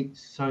create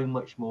so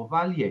much more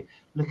value.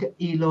 Look at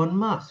Elon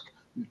Musk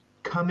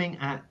coming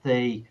at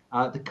the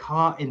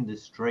car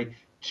industry,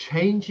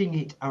 changing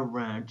it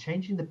around,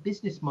 changing the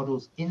business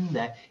models in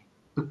there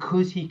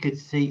because he could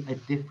see a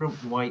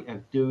different way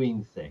of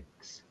doing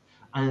things.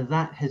 And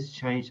that has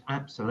changed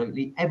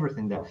absolutely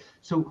everything there.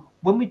 So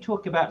when we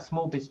talk about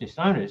small business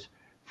owners,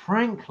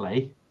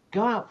 frankly,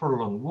 go out for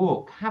a long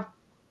walk,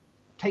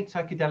 take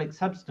psychedelic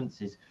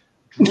substances,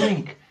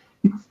 drink,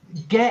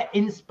 get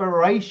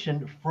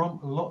inspiration from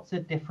lots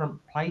of different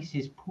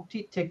places, put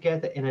it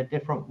together in a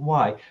different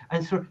way,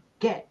 and sort of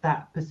get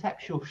that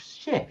perceptual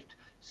shift.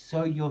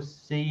 So you're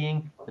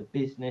seeing the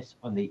business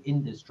and the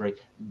industry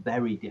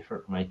very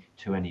differently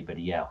to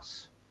anybody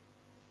else.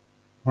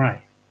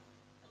 Right.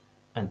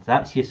 And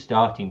that's your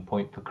starting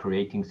point for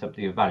creating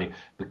something of value,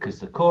 because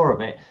the core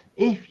of it,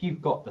 if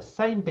you've got the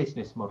same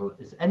business model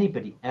as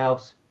anybody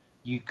else,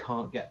 you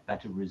can't get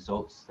better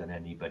results than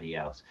anybody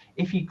else.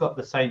 If you've got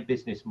the same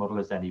business model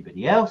as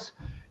anybody else,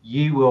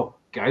 you will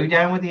go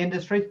down with the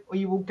industry or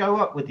you will go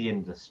up with the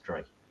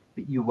industry,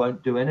 but you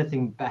won't do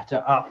anything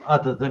better up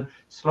other than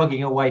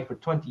slogging away for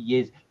 20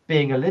 years,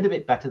 being a little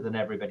bit better than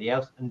everybody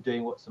else and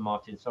doing what Sir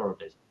Martin Sorrell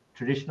does.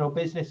 Traditional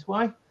business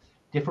way,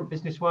 different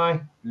business way,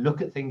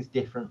 look at things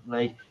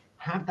differently,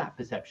 have that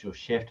perceptual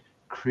shift,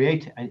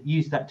 create and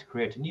use that to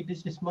create a new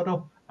business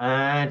model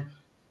and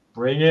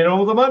bring in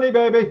all the money,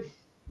 baby.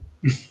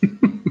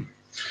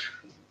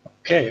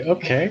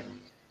 Okay.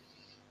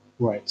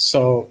 Right.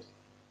 So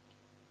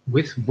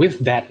with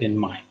that in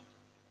mind,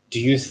 do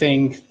you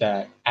think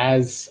that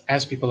as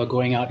people are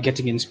going out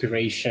getting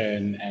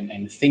inspiration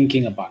and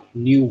thinking about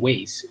new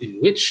ways in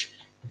which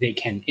they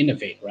can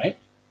innovate, right?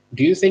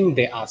 Do you think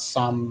there are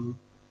some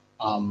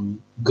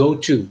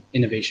go-to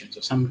innovations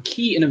or some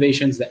key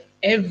innovations that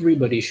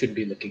everybody should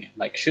be looking at?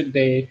 Like, should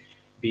they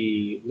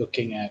be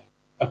looking at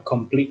a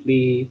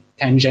completely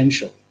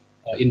tangential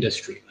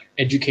industry, like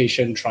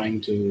education,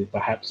 trying to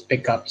perhaps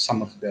pick up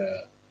some of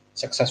the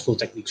successful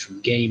techniques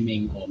from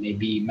gaming, or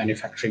maybe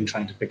manufacturing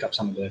trying to pick up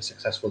some of the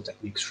successful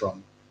techniques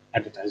from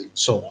advertising,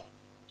 so on?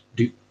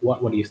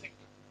 What do you think?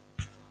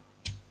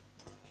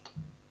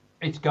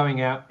 It's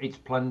going out, it's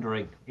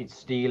plundering, it's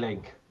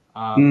stealing.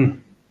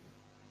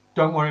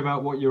 Don't worry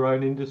about what your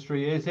own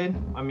industry is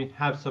in. I mean,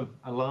 have some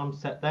alarms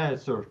set there,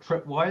 sort of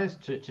tripwires,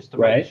 just to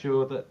Right. make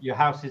sure that your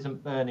house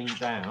isn't burning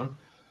down.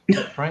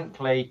 But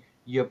frankly,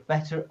 you're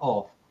better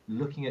off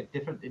looking at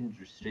different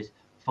industries,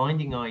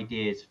 finding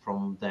ideas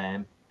from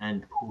them,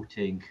 and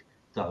putting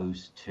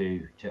those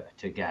two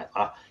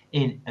together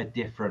in a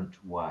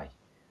different way.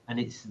 And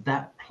it's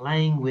that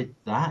playing with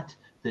that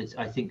that's,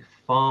 I think,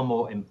 far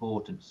more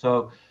important.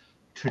 So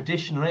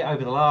traditionally,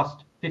 over the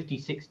last 50,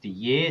 60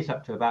 years,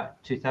 up to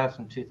about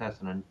 2000,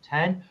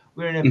 2010,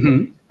 we're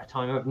in a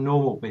time of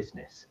normal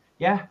business.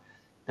 Yeah,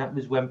 that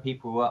was when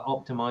people were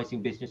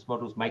optimizing business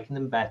models, making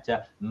them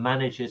better.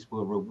 Managers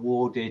were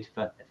rewarded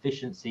for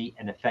efficiency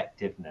and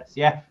effectiveness.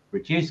 Yeah,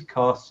 reduce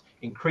costs,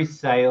 increase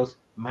sales,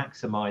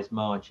 maximize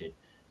margin.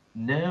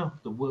 Now,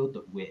 the world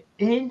that we're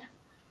in,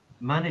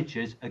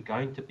 managers are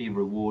going to be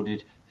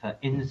rewarded for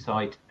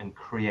insight and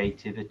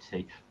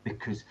creativity,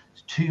 because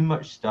too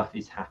much stuff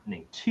is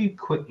happening too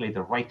quickly.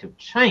 The rate of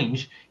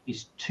change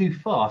is too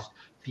fast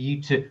for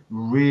you to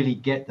really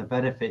get the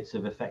benefits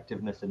of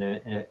effectiveness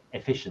and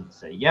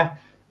efficiency. Yeah,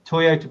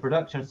 Toyota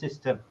production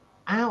system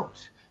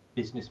out,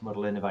 business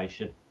model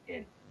innovation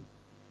in.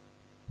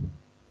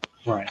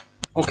 Right.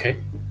 Okay.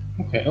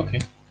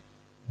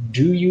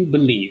 Do you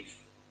believe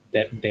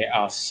that there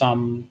are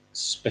some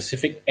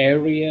specific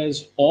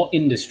areas or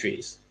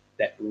industries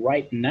that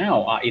right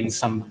now are in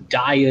some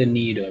dire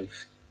need of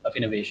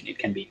innovation? It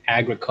can be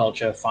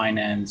agriculture,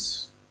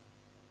 finance,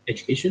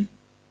 education.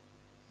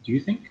 Do you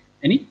think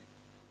any?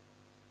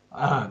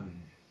 I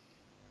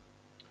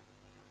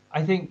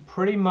think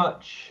pretty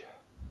much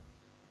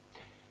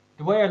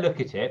the way I look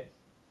at it,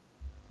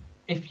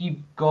 if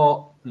you've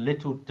got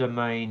little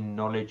domain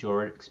knowledge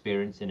or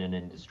experience in an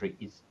industry,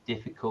 it's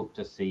difficult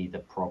to see the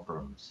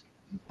problems.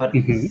 But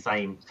at the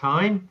same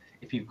time,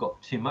 if you've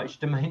got too much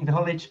domain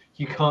knowledge,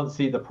 you can't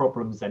see the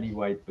problems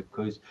anyway,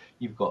 because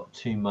you've got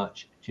too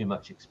much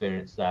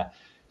experience there.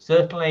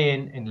 Certainly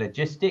in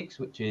logistics,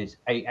 which is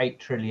 $8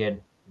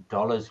 trillion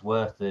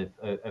worth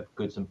of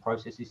goods and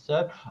processes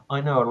served,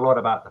 I know a lot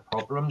about the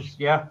problems.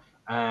 Yeah.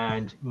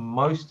 And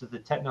most of the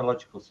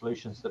technological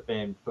solutions that are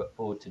being put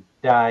forward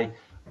today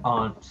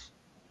aren't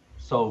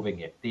solving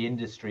it. The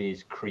industry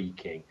is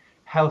creaking.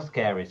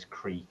 Healthcare is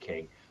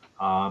creaking.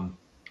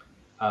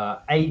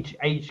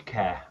 Aged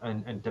care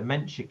and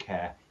dementia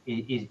care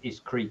is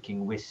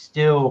creaking. We're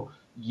still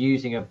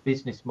using a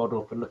business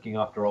model for looking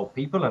after old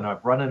people, and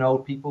I've run an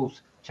old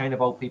people's chain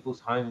of old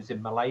people's homes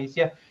in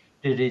Malaysia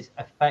that is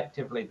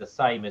effectively the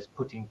same as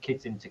putting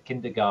kids into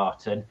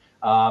kindergarten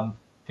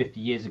 50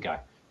 years ago.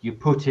 You're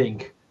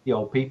putting the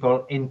old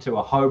people into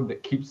a home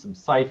that keeps them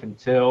safe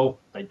until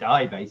they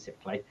die,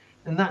 basically.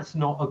 And that's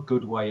not a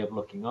good way of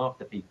looking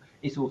after people.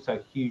 It's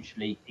also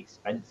hugely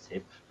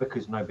expensive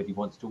because nobody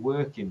wants to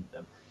work in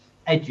them.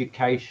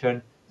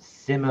 Education,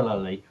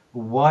 similarly,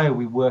 why are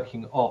we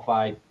working off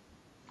a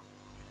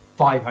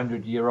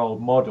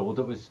 500-year-old model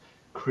that was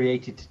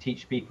created to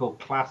teach people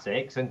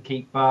classics and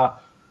keep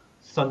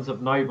sons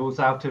of nobles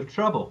out of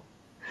trouble?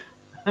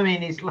 I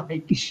mean, it's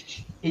like,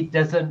 it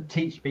doesn't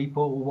teach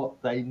people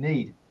what they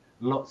need.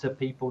 Lots of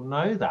people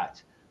know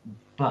that,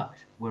 but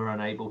we're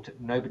unable to,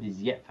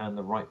 nobody's yet found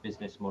the right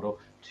business model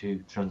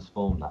to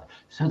transform that.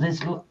 So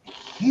there's a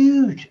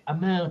huge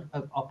amount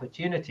of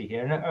opportunity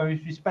here.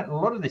 And we spent a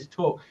lot of this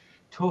talk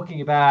talking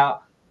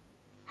about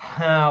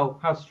how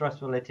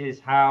stressful it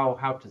is,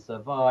 how to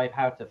survive,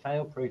 how to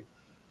fail-proof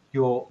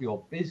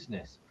your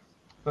business.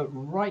 But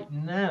right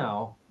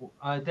now,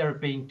 there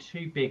have been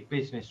two big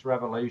business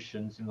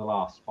revolutions in the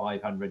last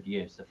 500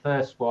 years. The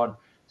first one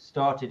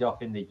started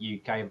off in the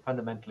UK, and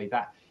fundamentally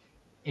that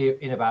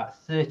in about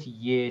 30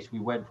 years, we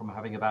went from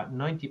having about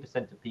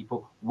 90% of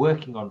people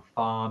working on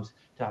farms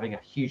to having a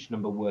huge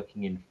number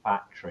working in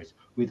factories,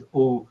 with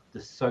all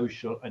the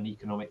social and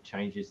economic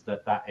changes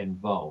that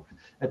involved.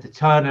 At the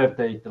turn of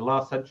the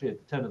last century, at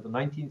the turn of the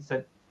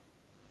 20th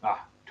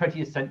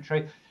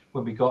century,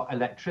 when we got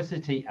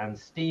electricity and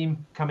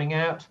steam coming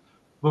out,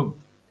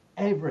 boom,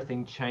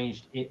 everything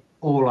changed it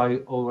all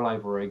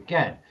over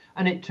again.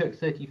 And it took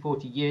 30,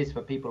 40 years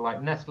for people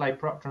like Nestle,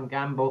 Procter &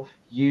 Gamble,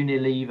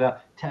 Unilever,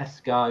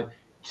 Tesco,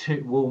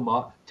 to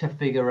Walmart to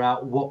figure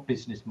out what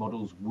business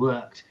models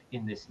worked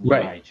in this new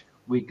age.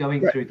 We're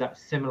going through that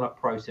similar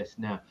process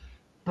now,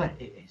 but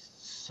it is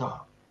so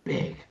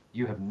big,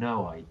 you have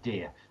no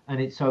idea. And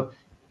it's so,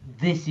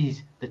 this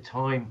is the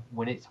time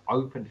when it's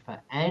open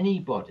for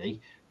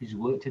anybody who's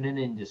worked in an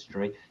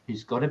industry,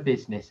 who's got a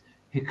business,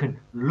 who can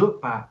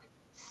look back,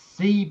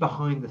 see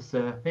behind the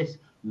surface,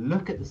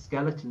 look at the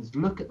skeletons,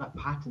 look at the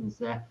patterns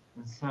there,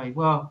 and say,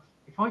 well,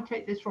 if I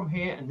take this from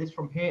here and this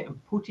from here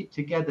and put it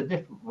together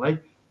differently,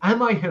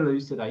 am I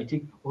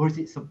hallucinating, or is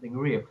it something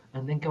real?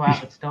 And then go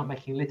out and start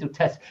making little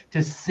tests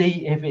to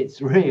see if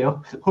it's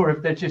real, or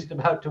if they're just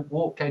about to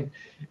walk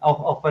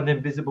off an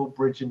invisible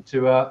bridge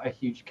into a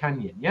huge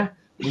canyon. Yeah,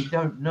 we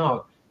don't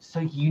know. So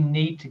you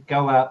need to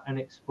go out and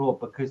explore,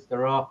 because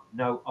there are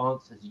no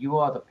answers. You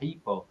are the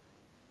people.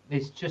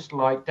 It's just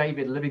like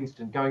David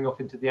Livingstone going off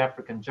into the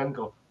African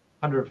jungle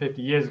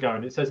 150 years ago,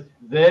 and it says,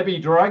 there be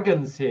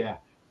dragons here.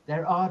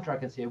 There are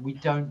dragons here. We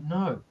don't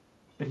know.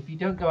 But if you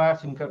don't go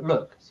out and go,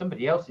 look,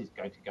 somebody else is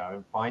going to go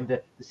and find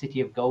the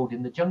city of gold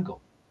in the jungle,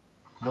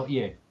 not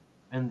you.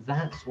 And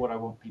that's what I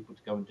want people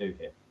to go and do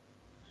here.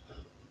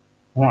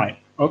 Right.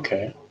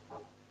 Okay.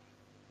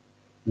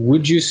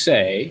 Would you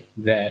say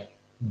that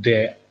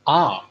there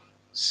are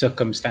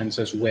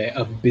circumstances where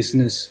a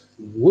business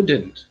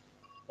wouldn't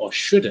or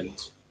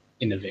shouldn't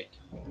innovate?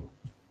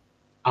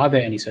 Are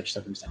there any such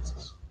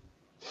circumstances?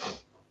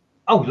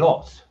 Oh,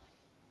 lots.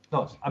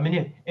 I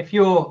mean, if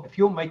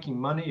you're making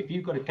money, if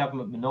you've got a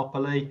government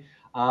monopoly,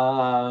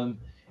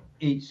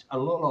 it's a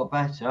lot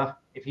better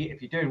if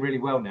you're doing really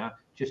well now.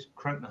 Just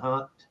crank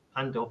the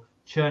handle,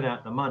 churn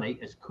out the money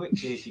as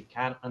quickly as you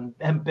can, and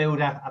then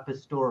build up a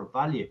store of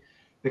value.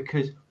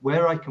 Because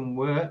where I can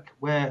work,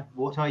 where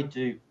what I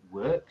do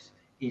works,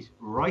 is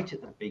right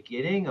at the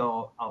beginning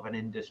of an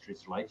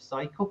industry's life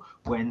cycle,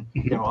 when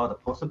there are the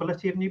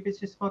possibility of new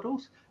business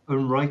models,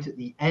 and right at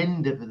the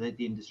end of the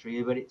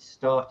industry, when it's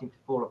starting to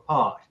fall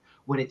apart,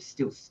 when it's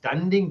still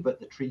standing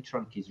but the tree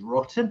trunk is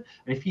rotten.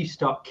 And if you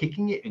start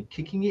kicking it and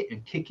kicking it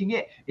and kicking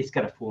it, it's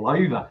going to fall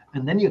over,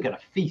 and then you're going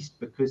to feast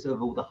because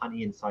of all the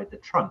honey inside the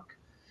trunk.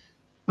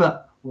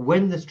 But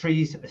when the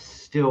trees are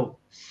still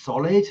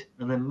solid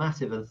and they're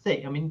massive and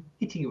thick, I mean,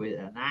 hitting it with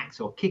an axe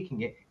or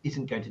kicking it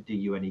isn't going to do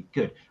you any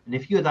good. And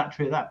if you're that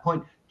tree at that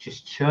point,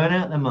 just churn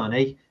out the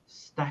money,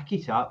 stack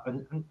it up,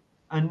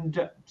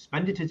 and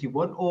spend it as you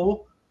want,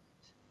 or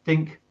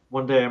think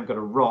one day I'm going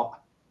to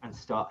rot and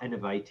start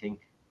innovating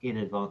in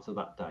advance of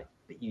that day.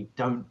 But you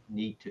don't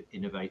need to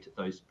innovate at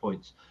those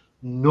points.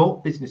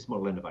 Not business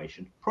model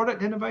innovation.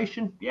 Product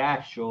innovation,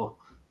 yeah, sure.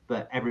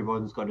 But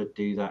everyone's got to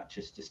do that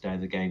just to stay in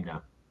the game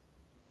now.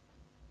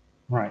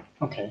 Right.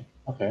 Okay.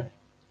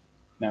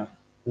 Now,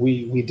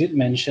 we did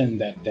mention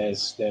that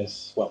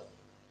there's well,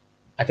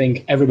 I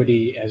think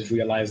everybody has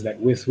realized that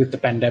with the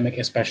pandemic,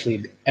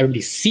 especially,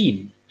 everybody's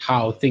seen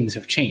how things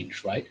have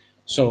changed, right?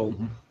 So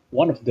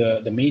one of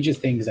the major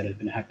things that has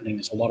been happening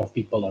is a lot of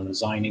people are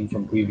resigning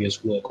from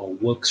previous work, or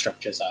work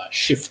structures are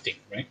shifting,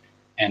 right?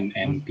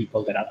 And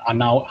people that are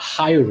now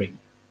hiring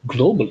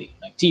globally.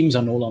 Like, teams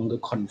are no longer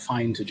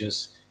confined to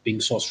just being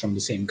sourced from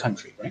the same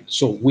country, right?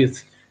 So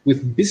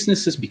with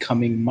businesses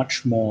becoming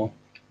much more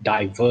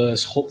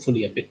diverse,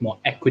 hopefully a bit more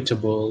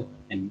equitable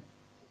and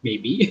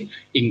maybe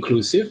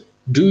inclusive,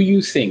 do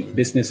you think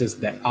businesses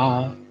that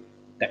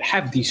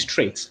have these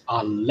traits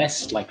are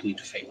less likely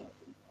to fail?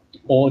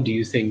 Or do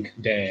you think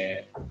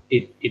that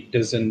it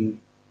doesn't,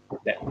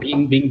 that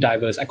being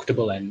diverse,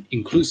 equitable, and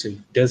inclusive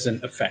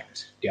doesn't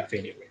affect their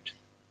failure rate?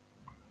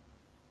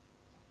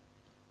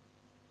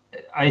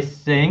 I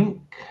think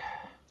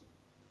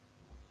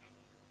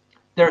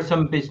there are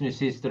some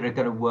businesses that are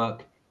going to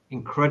work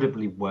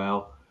incredibly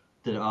well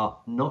that are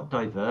not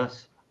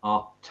diverse,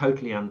 are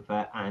totally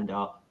unfair, and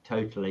are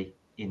totally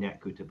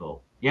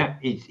inequitable. Yeah,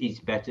 it's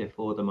better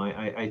for them.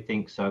 I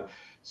think so.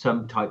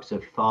 Some types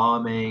of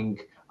farming,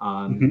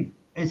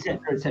 etc.,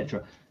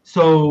 etc.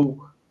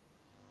 So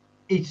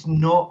it's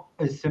not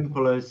as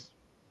simple as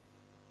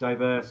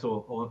diverse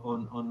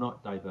or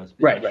not diverse.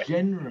 But Right.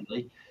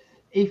 Generally,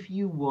 if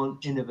you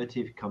want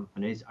innovative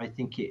companies, I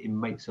think it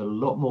makes a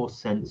lot more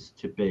sense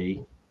to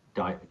be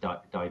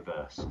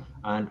diverse.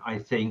 And I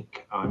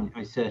think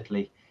I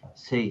certainly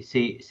see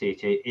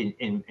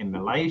it in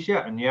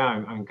Malaysia. And yeah,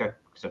 I'm good,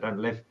 because I don't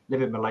live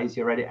in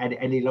Malaysia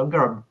any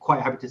longer. I'm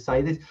quite happy to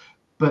say this,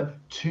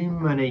 but too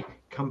many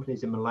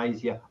companies in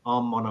Malaysia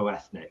are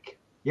monoethnic.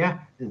 Yeah,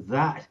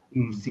 that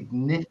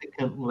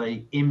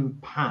significantly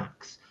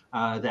impacts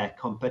their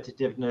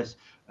competitiveness,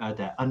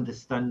 their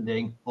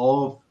understanding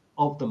of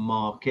the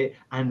market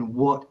and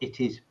what it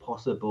is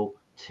possible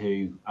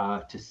to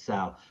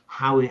sell,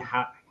 how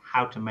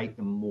to make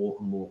them more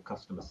and more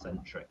customer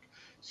centric.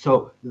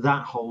 So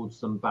that holds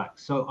them back.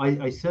 So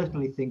I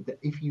certainly think that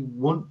if you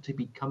want to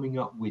be coming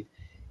up with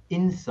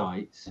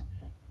insights,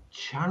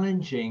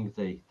 challenging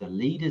the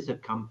leaders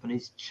of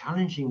companies,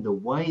 challenging the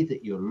way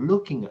that you're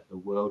looking at the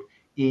world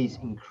is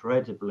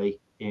incredibly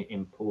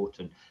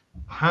important.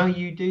 How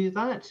you do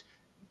that,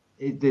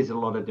 there's a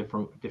lot of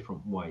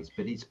different ways,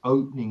 but it's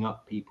opening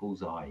up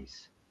people's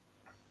eyes.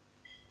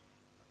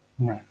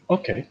 Right.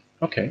 Okay.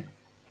 Okay.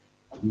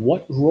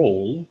 What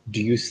role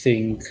do you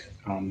think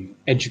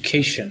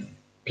education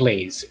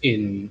plays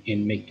in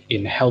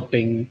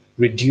helping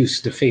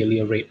reduce the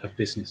failure rate of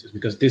businesses?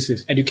 Because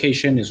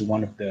education is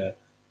one of the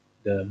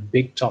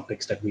big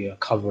topics that we are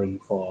covering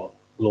for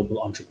global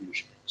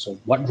entrepreneurship. So,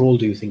 what role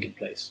do you think it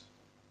plays?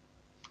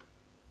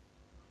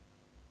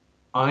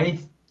 I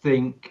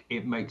think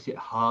it makes it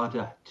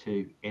harder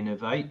to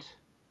innovate.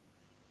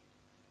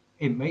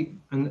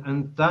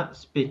 And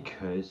that's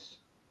because,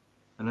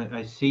 and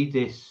I see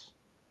this,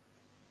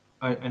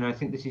 and I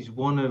think this is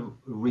one of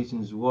the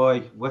reasons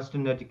why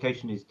Western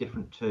education is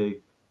different to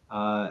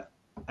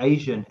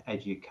Asian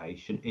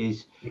education,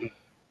 is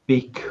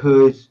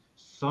because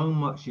so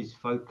much is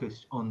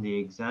focused on the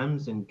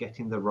exams and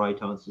getting the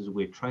right answers.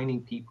 We're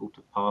training people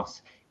to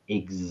pass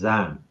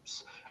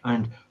exams,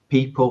 and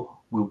people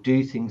will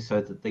do things so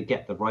that they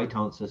get the right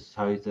answers,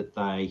 so that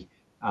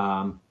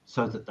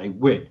they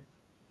win.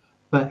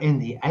 But in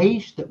the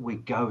age that we're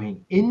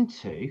going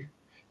into,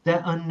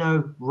 there are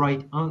no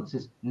right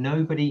answers.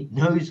 Nobody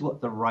knows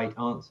what the right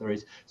answer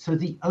is. So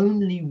the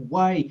only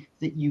way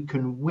that you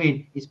can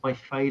win is by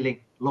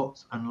failing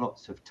lots and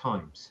lots of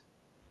times.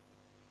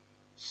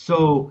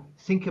 So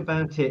think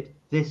about it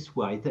this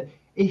way, that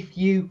if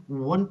you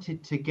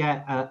wanted to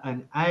get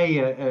an A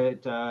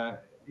at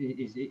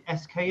is it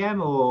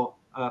SKM or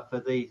for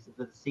the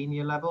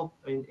senior level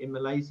in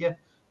Malaysia,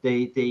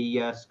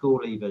 the school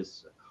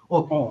leavers,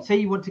 or say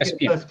you want to get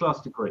SPM. a first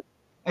class degree,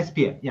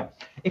 SPM, yeah.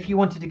 If you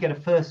wanted to get a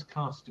first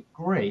class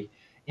degree,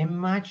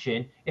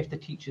 imagine if the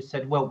teacher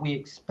said, well, we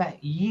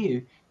expect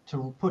you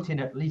to put in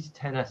at least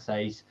 10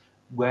 essays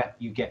where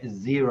you get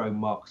 0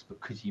 marks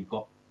because you've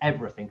got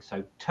everything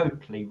so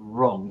totally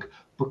wrong,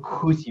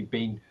 because you've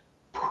been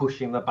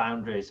pushing the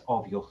boundaries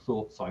of your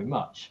thought so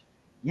much.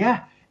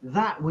 Yeah,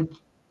 that would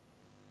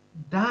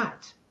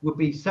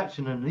be such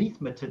an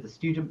anathema to the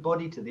student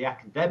body, to the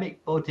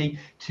academic body,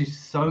 to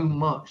so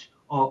much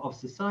of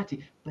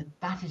society. But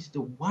that is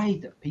the way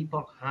that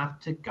people have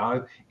to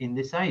go in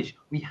this age.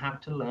 We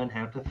have to learn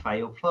how to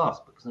fail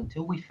fast, because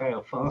until we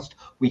fail fast,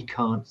 we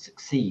can't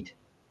succeed.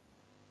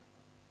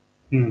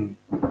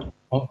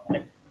 All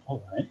right.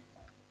 All right.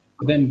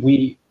 Then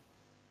we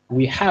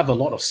have a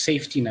lot of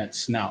safety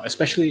nets now,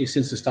 especially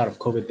since the start of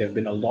COVID. There have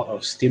been a lot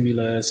of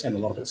stimulus and a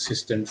lot of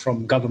assistance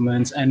from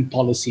governments and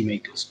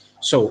policymakers.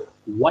 So,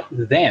 what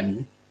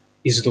then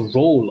is the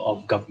role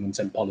of governments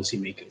and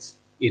policymakers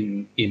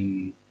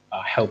in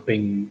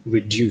helping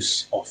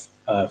reduce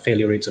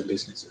failure rates of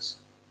businesses?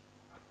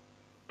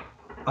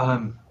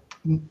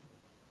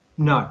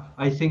 No,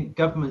 I think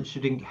government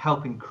should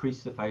help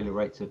increase the failure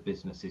rates of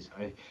businesses.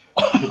 I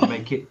should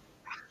make it.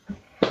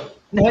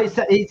 No,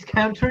 it's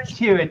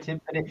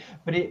counterintuitive,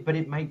 but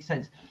it makes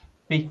sense,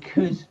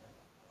 because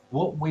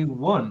what we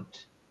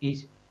want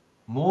is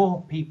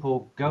more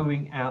people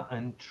going out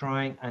and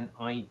trying an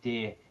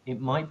idea. It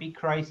might be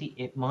crazy,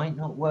 it might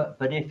not work,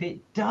 but if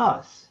it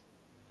does,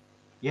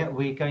 yeah,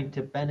 we're going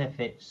to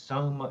benefit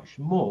so much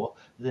more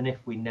than if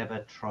we never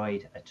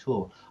tried at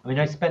all. I mean,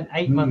 I spent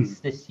 8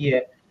 months this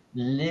year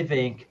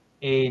living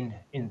in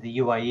the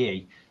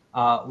UAE,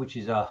 which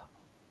is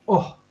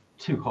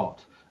too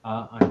hot.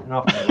 And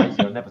after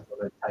Malaysia, I never thought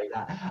I'd say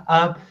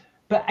that.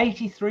 But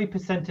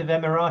 83% of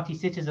Emirati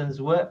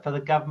citizens work for the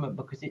government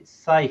because it's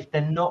safe.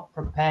 They're not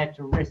prepared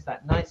to risk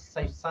that nice,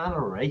 safe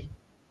salary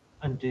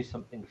and do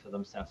something for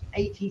themselves.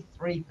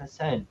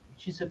 83%,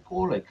 which is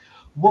appalling.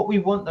 What we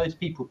want those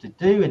people to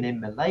do, and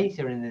in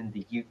Malaysia and in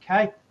the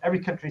UK, every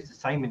country is the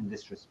same in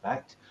this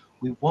respect.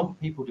 We want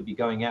people to be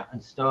going out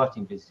and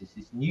starting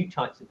businesses, new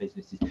types of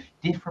businesses,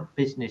 different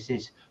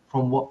businesses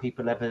from what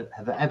people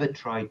have ever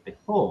tried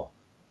before.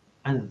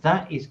 And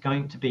that is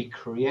going to be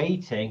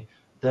creating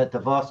the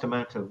vast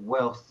amount of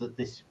wealth that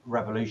this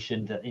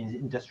revolution, the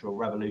industrial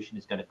revolution,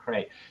 is going to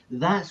create.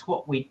 That's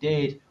what we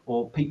did,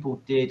 or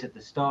people did, at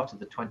the start of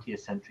the 20th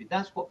century.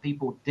 That's what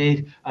people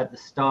did at the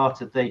start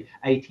of the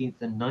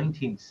 18th and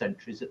 19th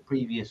centuries at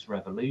previous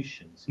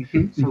revolutions.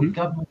 So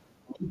governments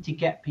need to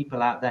get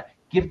people out there,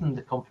 give them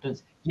the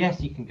confidence. Yes,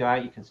 you can go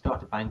out, you can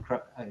start a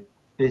bankrupt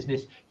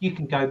business, you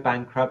can go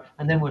bankrupt,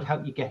 and then we'll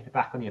help you get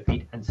back on your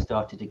feet and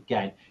start it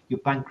again. Your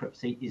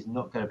bankruptcy is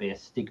not going to be a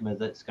stigma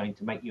that's going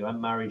to make you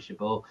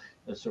unmarriageable,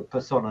 a sort of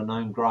persona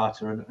non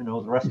grata, and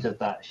all the rest of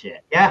that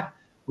shit. Yeah,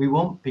 we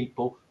want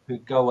people who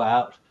go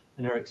out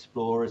and are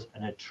explorers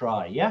and are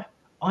try. Yeah,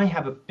 I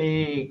have a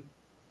big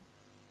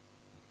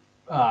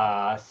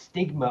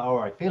stigma,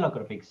 or I feel I've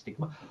got a big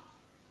stigma.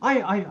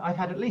 I've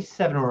had at least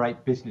 7 or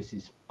 8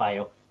 businesses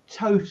fail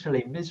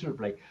totally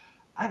miserably,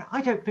 and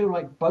I don't feel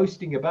like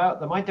boasting about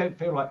them. I don't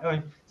feel like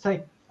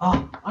say,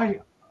 oh,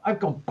 I've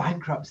gone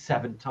bankrupt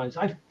 7 times.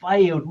 I've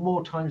failed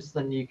more times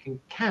than you can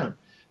count,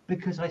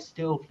 because I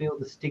still feel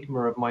the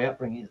stigma of my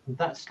upbringing, and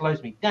that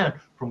slows me down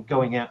from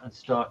going out and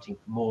starting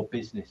more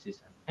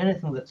businesses. And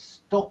anything that's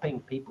stopping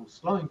people,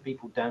 slowing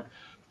people down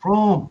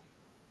from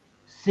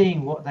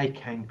seeing what they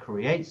can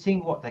create,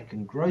 seeing what they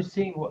can grow,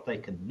 seeing what they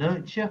can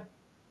nurture,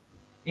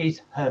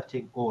 is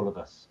hurting all of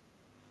us.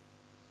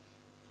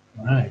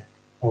 Right.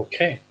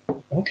 Okay.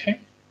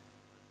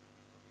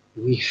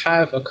 We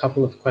have a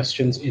couple of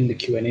questions in the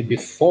Q&A.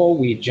 Before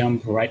we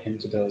jump right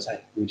into those,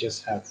 we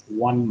just have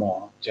one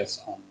more,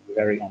 just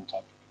very on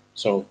top.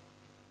 So,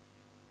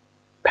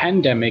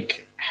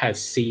 pandemic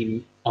has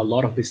seen a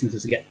lot of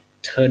businesses get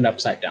turned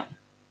upside down.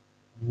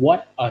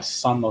 What are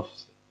some of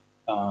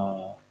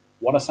the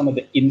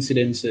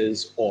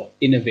incidences or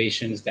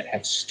innovations that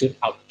have stood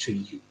out to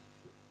you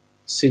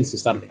since the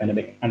start of the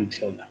pandemic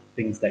until now?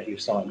 Things that you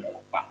saw and you're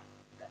like, wow,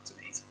 that's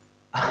amazing.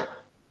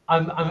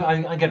 I'm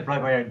going to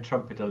blow my own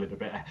trumpet a little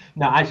bit.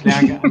 No, actually,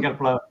 I'm going to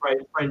blow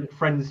a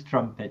friend's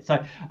trumpet.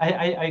 So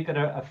I got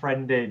a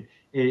friend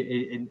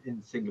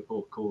in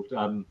Singapore called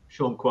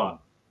Sean Kwan.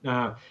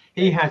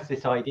 He has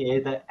this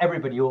idea that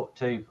everybody ought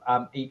to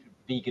eat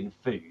vegan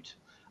food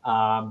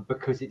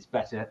because it's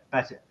better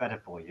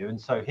for you. And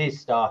so his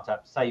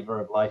startup,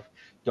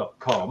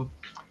 savoroflife.com,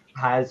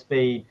 has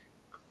been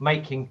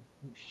making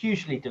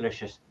hugely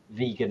delicious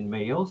vegan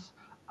meals.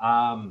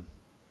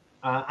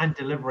 And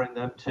delivering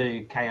them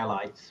to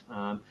KLites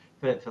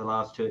for the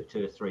last two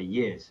or 3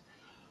 years.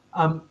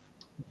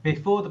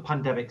 Before the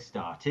pandemic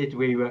started,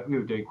 we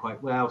were doing quite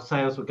well.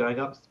 Sales were going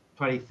up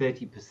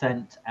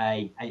 20-30%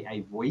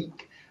 a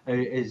week.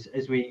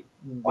 As we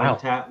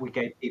went out, we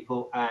gave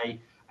people a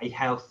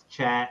health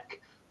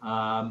check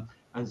and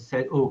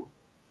said, oh,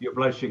 your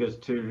blood sugar's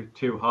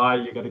too high,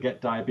 you're going to get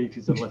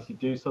diabetes unless you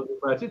do something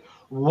about it.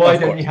 Why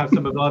don't you have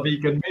some of our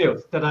vegan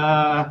meals?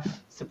 Ta-da!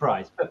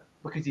 Surprise. But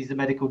because he's a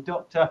medical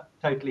doctor,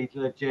 totally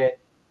legit,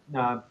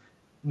 no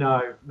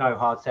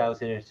hard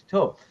sales in it at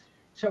all.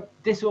 So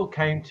this all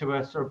came to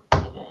a sort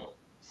of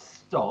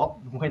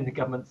stop when the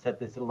government said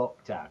there's a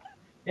lockdown.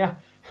 Yeah,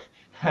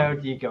 how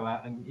do you go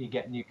out and you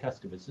get new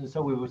customers? And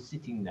so we were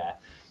sitting there,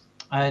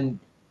 and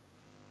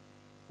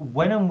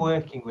when I'm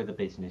working with a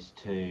business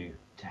to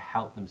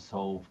help them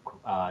solve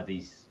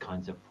these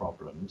kinds of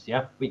problems,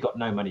 yeah, we got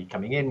no money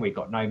coming in, we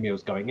got no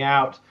meals going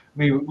out,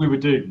 we were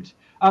doomed.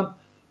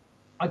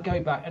 I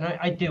go back and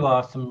I do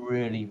ask some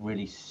really,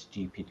 really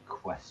stupid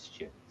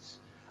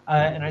questions.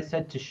 And I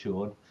said to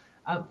Sean,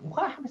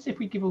 what happens if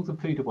we give all the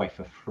food away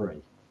for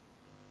free?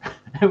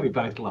 And we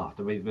both laughed.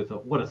 I mean, we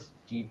thought, what a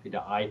stupid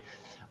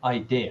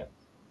idea.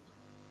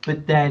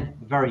 But then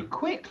very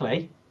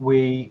quickly,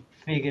 we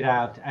figured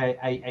out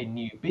a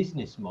new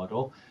business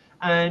model.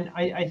 And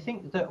I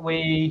think that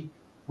we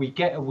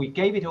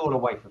gave it all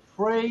away for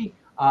free.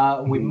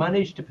 We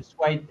managed to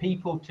persuade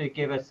people to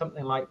give us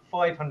something like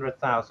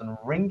 500,000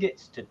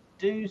 ringgits to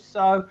do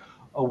so.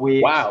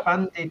 We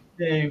expanded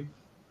to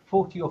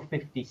 40 or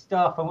 50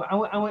 staff, and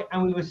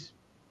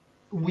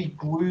we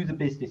grew the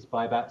business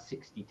by about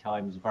 60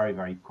 times very,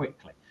 very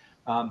quickly.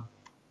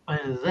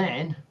 And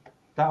then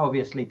that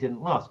obviously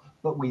didn't last,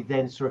 but we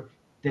then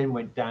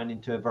went down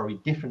into a very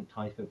different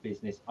type of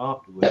business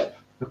afterwards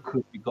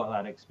because we got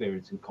that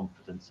experience and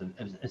confidence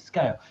and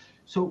scale.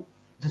 So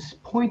the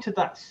point of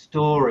that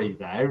story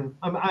there,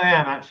 I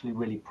am actually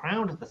really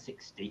proud of the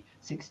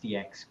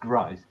 60x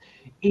growth,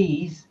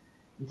 is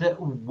that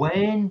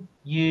when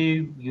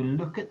you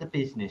look at the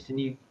business and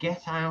you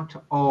get out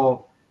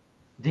of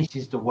this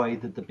is the way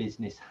that the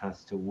business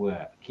has to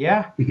work,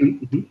 yeah?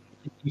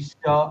 You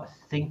start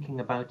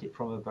thinking about it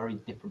from a very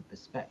different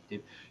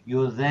perspective.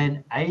 You're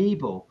then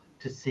able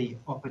to see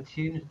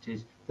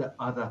opportunities that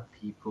other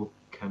people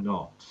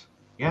cannot.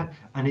 Yeah,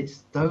 and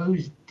it's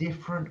those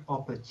different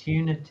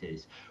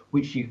opportunities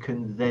which you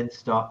can then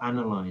start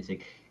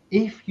analyzing.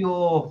 If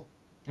you're,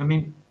 I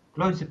mean,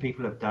 loads of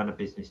people have done a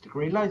business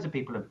degree, loads of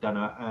people have done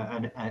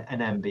an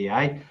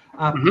MBA.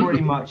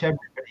 Pretty much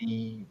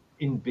everybody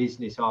in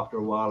business after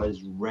a while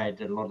has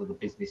read a lot of the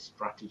business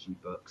strategy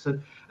books,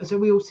 and so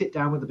we all sit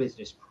down with a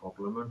business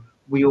problem and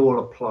we all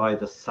apply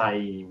the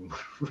same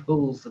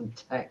rules and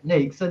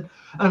techniques, and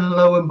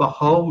lo and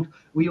behold,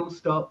 we all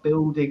start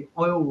building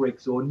oil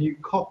rigs or new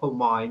copper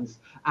mines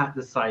at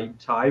the same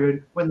time,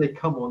 and when they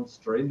come on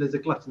stream, there's a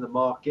glut in the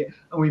market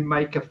and we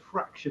make a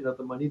fraction of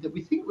the money that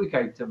we think we're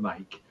going to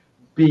make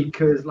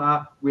because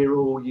we're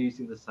all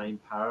using the same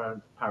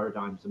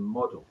paradigms and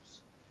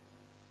models.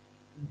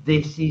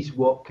 This is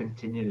what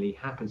continually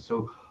happens.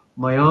 So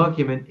my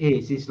argument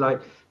is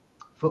like,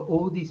 for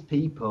all these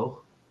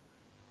people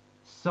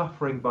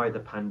suffering by the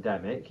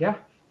pandemic, yeah,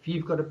 if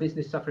you've got a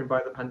business suffering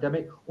by the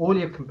pandemic, all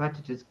your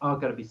competitors are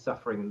going to be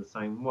suffering in the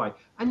same way,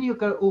 and you're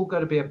all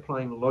going to be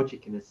applying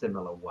logic in a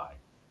similar way,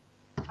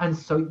 and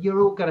so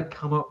you're all going to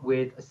come up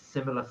with a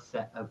similar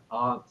set of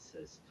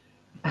answers,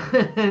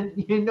 and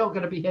you're not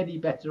going to be any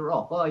better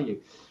off, are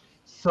you?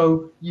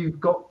 So you've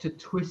got to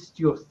twist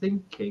your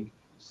thinking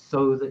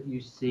so that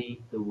you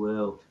see the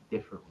world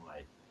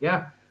differently.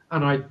 Yeah.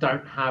 And I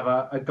don't have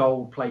a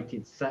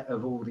gold-plated set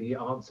of all the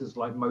answers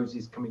like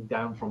Moses coming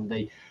down from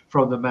the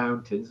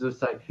mountains or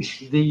say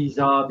these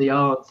are the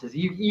answers.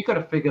 You got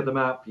to figure them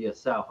out for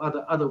yourself.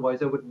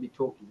 Otherwise, I wouldn't be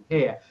talking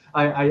here.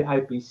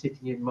 I'd be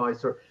sitting in my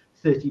sort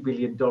of $30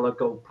 billion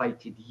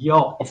gold-plated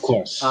yacht. Of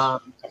course.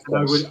 Of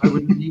And course. I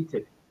wouldn't need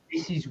to.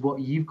 This is what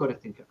you've got to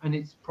think of, and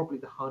it's probably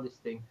the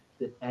hardest thing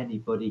that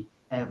anybody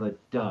ever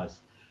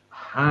does.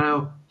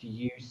 How do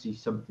you see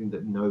something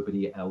that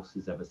nobody else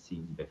has ever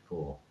seen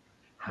before?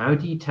 How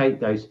do you take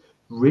those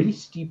really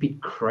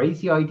stupid,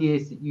 crazy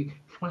ideas that you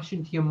flash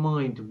into your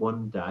mind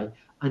one day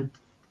and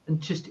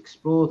just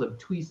explore them,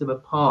 tweeze them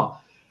apart,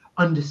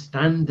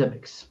 understand them,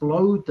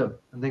 explode them,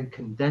 and then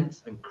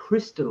condense and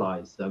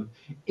crystallize them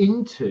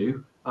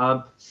into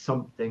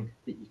something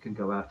that you can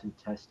go out and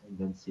test and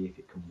then see if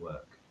it can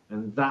work?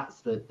 And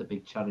that's the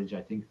big challenge,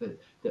 I think,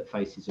 that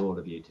faces all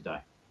of you today.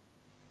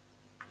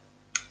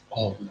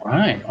 All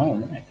right.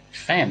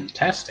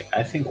 Fantastic.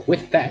 I think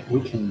with that,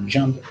 we can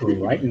jump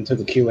right into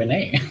the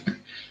Q&A.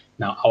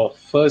 Now, our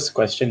first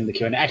question in the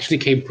Q&A actually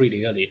came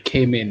pretty early. It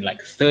came in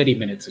like 30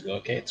 minutes ago.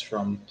 Okay, it's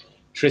from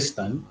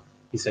Tristan.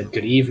 He said,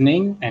 good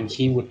evening, and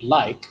he would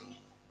like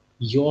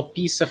your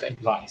piece of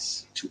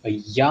advice to a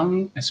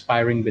young,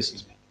 aspiring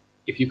businessman.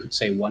 If you could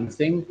say one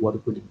thing,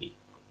 what would it be?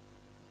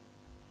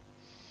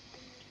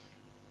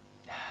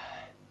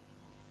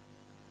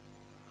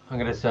 I'm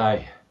going to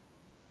say,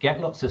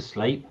 get lots of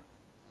sleep,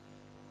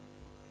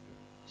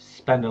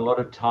 spend a lot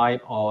of time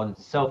on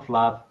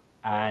self-love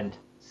and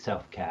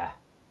self-care,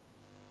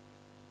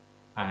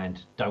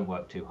 and don't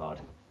work too hard.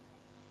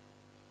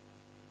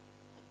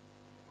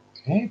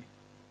 Okay.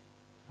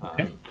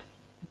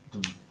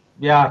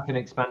 Yeah, I can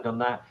expand on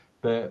that,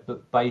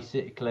 but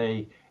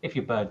basically, if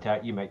you're burnt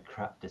out, you make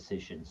crap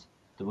decisions.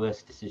 The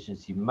worse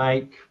decisions you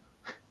make,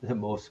 the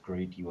more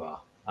screwed you are.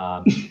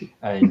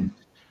 And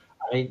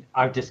I mean,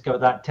 I've discovered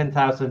that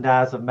 10,000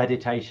 hours of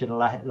meditation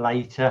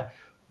later,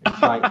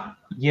 it's like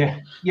you're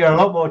a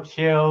lot more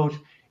chilled.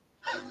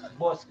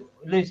 What's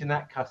losing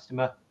that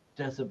customer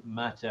doesn't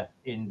matter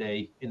in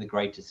the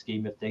greater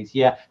scheme of things.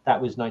 Yeah, that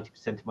was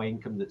 90% of my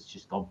income that's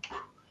just gone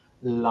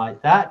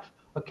like that.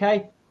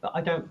 Okay, but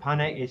I don't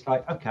panic. It's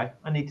like, okay,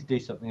 I need to do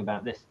something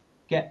about this.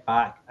 Get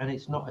back, and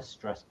it's not a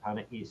stress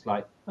panic. It's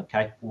like,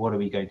 okay, what are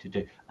we going to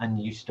do? And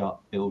you start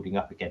building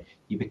up again.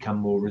 You become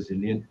more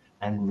resilient,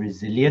 and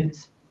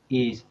resilience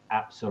is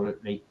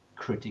absolutely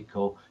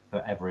critical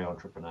for every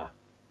entrepreneur.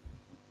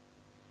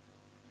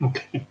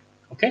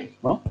 Okay.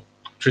 Well,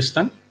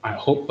 Tristan, I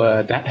hope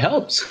that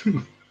helps.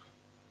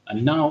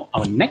 And now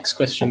our next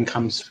question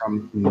comes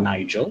from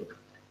Nigel.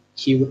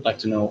 He would like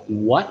to know,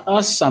 what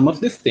are some of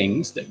the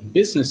things that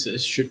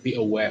businesses should be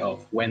aware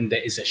of when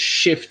there is a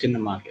shift in the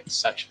market,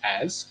 such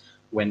as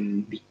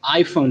when the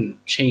iPhone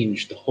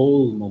changed the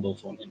whole mobile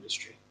phone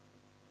industry?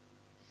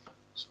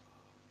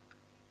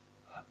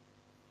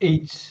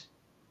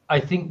 I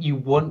think you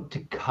want to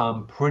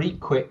come pretty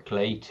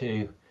quickly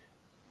to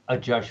a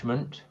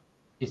judgment.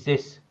 Is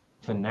this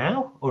for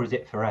now or is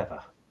it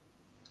forever?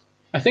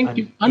 I think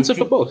you answer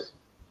for both.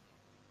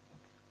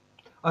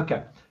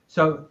 Okay,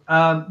 so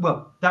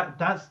well,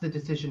 that's the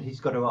decision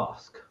he's got to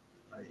ask.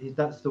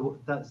 That's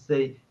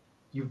the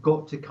you've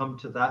got to come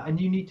to that,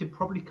 and you need to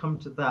probably come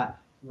to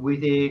that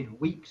within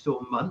weeks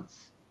or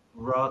months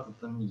rather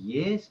than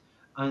years.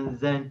 And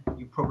then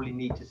you probably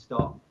need to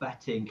start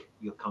betting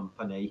your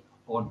company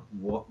on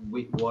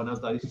one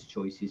of those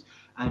choices,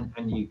 and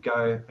you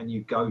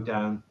go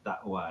down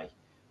that way.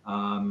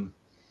 And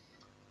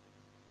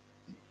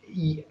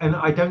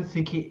I don't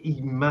think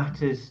it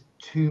matters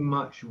too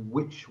much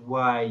which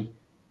way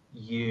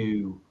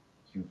you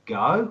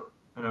go.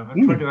 And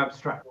I'm trying to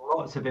abstract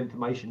lots of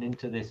information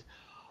into this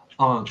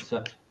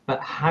answer, but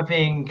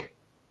having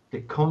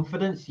the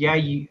confidence,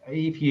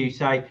 if you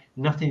say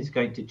nothing's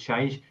going to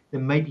change,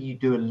 then maybe you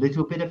do a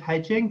little bit of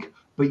hedging,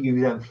 but you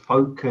then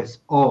focus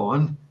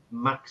on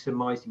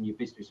maximizing your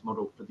business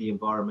model for the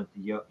environment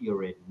that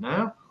you're in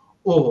now,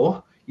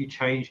 or you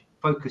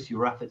focus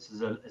your efforts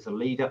as a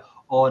leader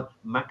on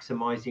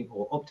maximizing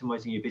or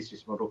optimizing your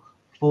business model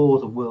for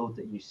the world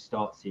that you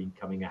start seeing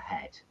coming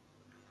ahead.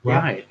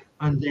 Right.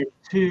 Yeah? And they're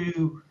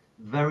two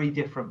very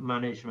different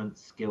management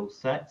skill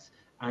sets.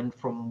 And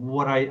from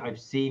what I've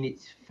seen,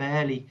 it's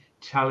fairly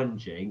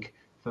challenging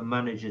for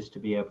managers to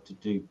be able to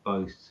do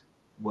both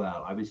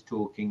well. I was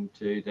talking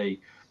to the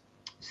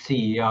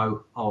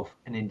CEO of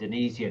an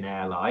Indonesian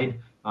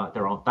airline.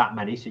 There aren't that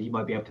many, so you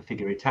might be able to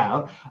figure it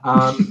out.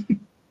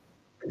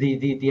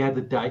 The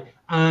other day,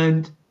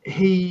 and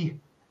he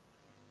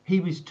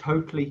was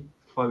totally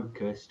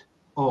focused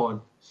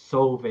on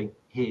solving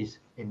his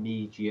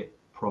immediate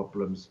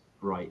problems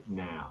right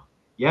now.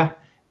 Yeah,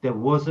 there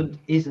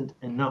isn't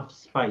enough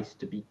space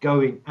to be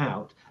going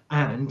out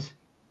and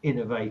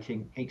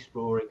innovating,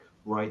 exploring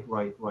right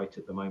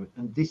at the moment.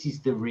 And this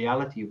is the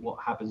reality of what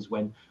happens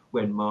when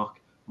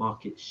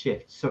market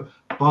shifts. So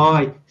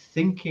by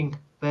thinking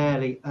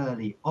fairly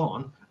early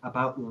on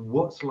about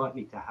what's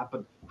likely to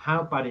happen,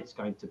 how bad it's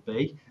going to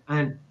be,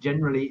 and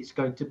generally it's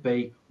going to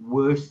be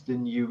worse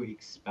than you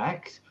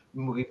expect.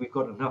 We've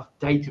got enough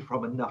data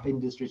from enough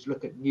industries.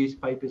 Look at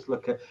newspapers,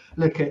 look at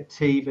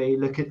TV,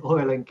 look at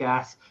oil and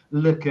gas,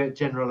 look at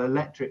General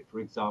Electric, for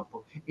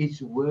example.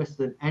 It's worse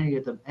than any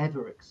of them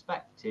ever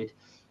expected.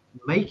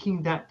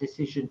 Making that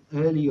decision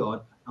early on,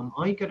 am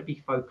I going to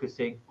be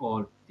focusing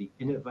on the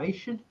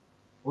innovation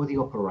or the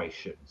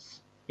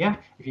operations? Yeah,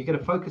 if you're going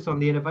to focus on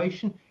the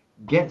innovation,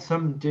 get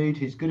some dude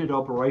who's good at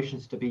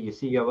operations to be your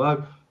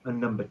COO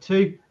and number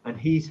two, and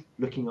he's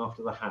looking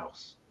after the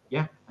house.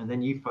 Yeah, and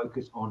then you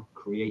focus on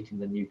creating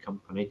the new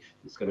company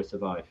that's going to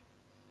survive.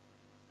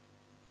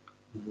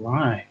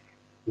 Right.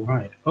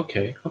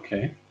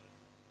 Okay.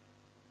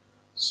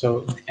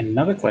 So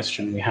another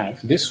question we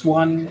have. This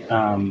one,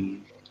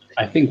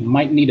 I think,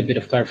 might need a bit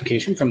of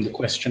clarification from the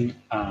question,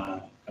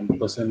 from the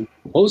person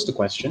who posed the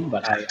question,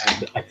 but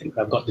I think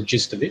I've got the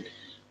gist of it.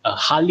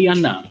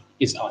 Haliana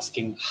is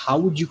asking, how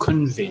would you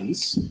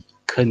convince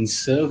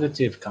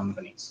conservative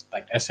companies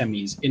like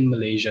SMEs in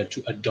Malaysia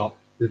to adopt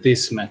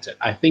this method?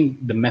 I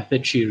think the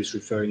method she was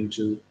referring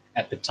to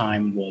at the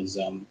time was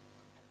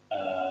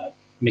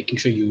making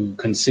sure you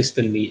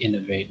consistently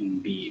innovate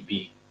and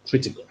be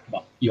critical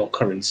about your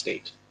current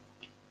state.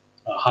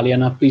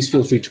 Haliana, please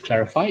feel free to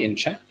clarify in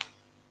chat.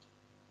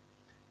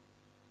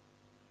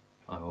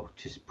 I will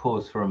just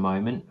pause for a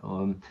moment.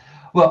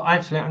 Well,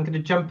 actually, I'm going to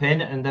jump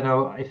in, and then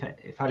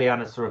if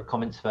Haliana sort of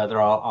comments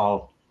further,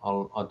 I'll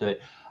do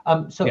it.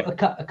 So yeah.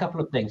 a couple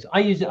of things. I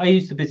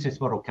use the business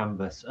model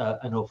canvas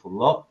an awful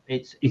lot.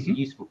 It's a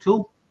useful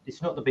tool.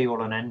 It's not the be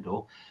all and end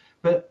all,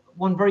 but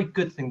one very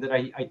good thing that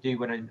I do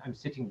when I'm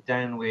sitting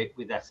down with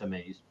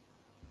SMEs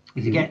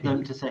is to get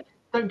them to say,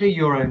 don't do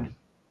your own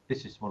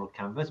business model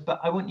canvas,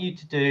 but I want you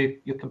to do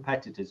your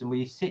competitors. And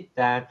we sit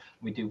down,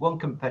 we do one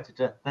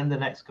competitor, then the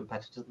next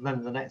competitor,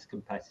 then the next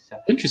competitor.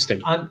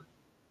 Interesting. And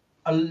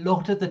a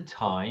lot of the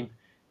time,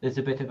 there's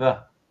a bit of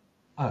a,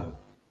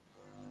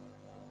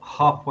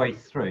 halfway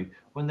through,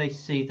 when they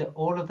see that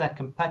all of their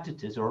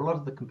competitors, or a lot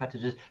of the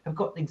competitors, have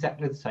got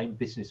exactly the same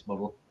business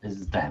model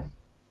as them.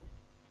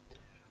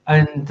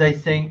 And they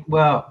think,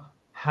 well,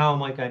 how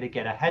am I going to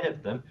get ahead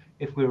of them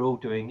if we're all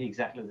doing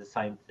exactly the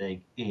same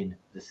thing in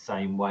the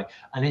same way?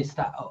 And it's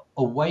that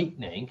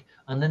awakening.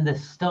 And then they're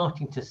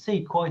starting to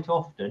see quite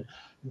often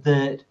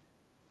that,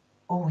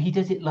 oh, he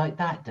does it like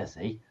that, does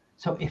he?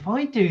 So if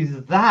I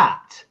do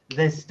that,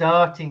 they're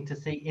starting to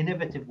see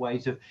innovative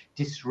ways of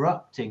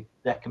disrupting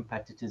their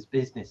competitors'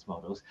 business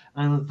models.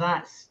 And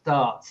that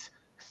starts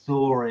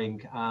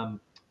thawing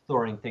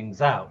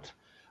things out.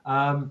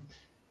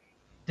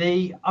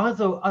 The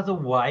other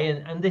way,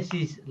 and this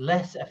is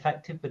less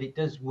effective, but it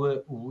does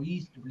work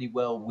reasonably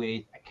well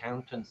with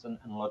accountants and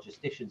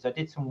logisticians. I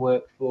did some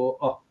work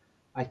for,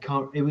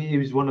 it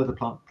was one of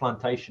the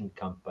plantation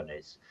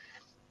companies.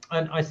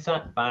 And I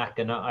sat back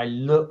and I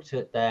looked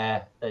at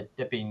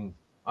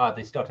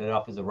they started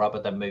off as a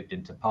rubber, then moved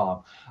into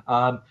palm.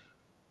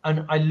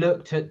 And I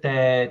looked at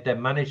their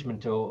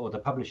management or the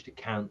published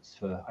accounts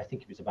for, I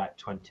think it was about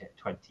 20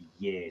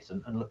 years,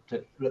 and looked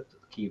at the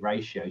key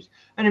ratios.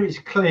 And it was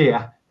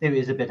clear there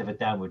was a bit of a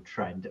downward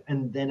trend.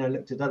 And then I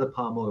looked at other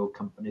palm oil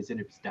companies and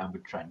it was a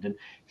downward trend. And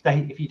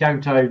if you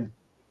don't own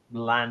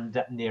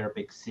land near a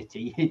big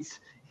city,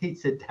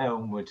 it's a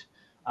downward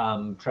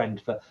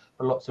trend for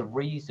lots of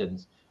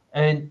reasons.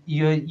 And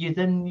you're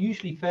then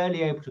usually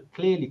fairly able to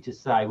clearly to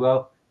say,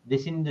 well,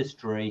 this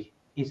industry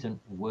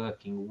isn't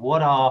working.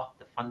 What are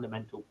the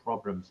fundamental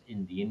problems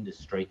in the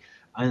industry?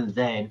 And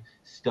then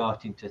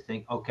starting to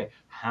think, okay,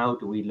 how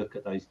do we look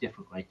at those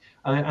differently?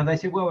 And they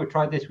say, well, we've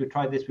tried this, we've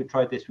tried this, we've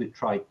tried this, we've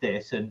tried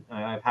this. And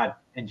I've had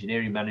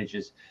engineering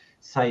managers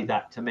say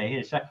that to me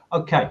and say,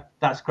 okay,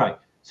 that's great.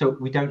 So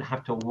we don't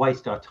have to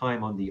waste our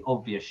time on the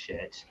obvious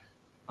shit.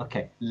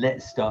 Okay,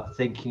 let's start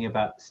thinking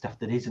about stuff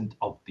that isn't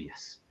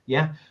obvious.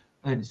 Yeah.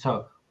 And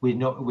so we're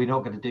not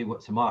going to do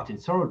what Sir Martin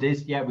Sorrell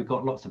did. Yeah, we've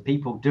got lots of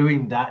people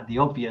doing that, the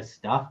obvious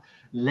stuff.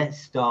 Let's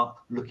start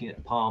looking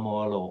at palm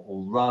oil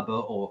or rubber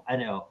or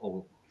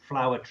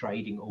flour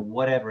trading or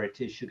whatever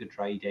it is, sugar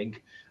trading,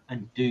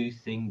 and do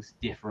things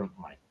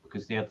differently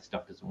because the other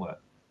stuff doesn't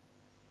work.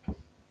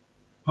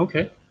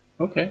 Okay.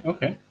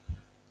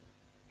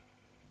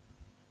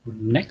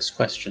 Next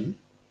question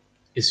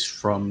is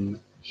from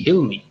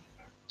Hilmi.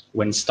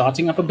 When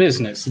starting up a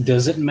business,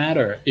 does it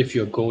matter if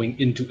you're going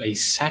into a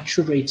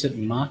saturated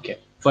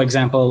market? For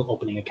example,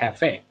 opening a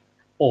cafe.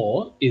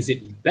 Or is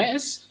it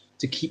best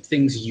to keep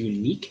things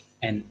unique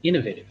and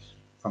innovative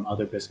from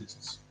other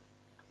businesses?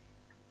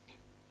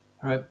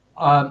 All right.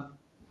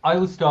 I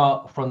will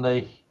start from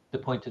the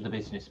point of the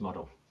business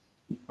model.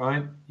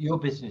 Right? Your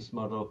business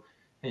model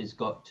has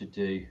got to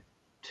do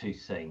two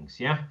things.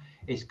 Yeah,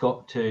 it's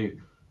got to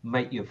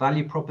make your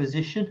value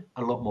proposition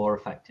a lot more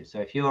effective. So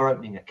if you're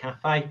opening a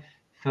cafe,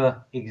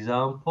 for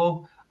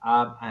example,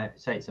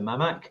 say it's a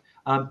mamak,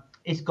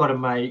 it's got to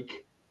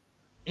make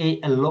it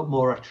a lot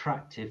more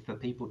attractive for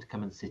people to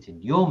come and sit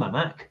in your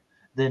mamak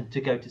than to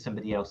go to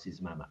somebody else's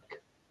mamak.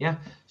 Yeah.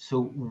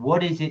 So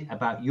what is it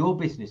about your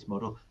business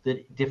model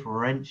that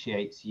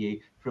differentiates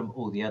you from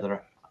all the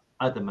other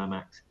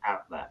mamacs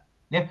out there?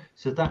 Yeah.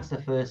 So that's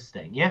the first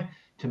thing. Yeah.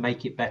 To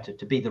make it better,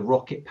 to be the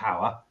rocket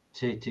power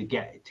to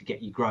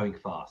get you growing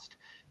fast.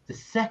 The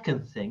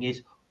second thing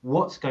is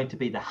what's going to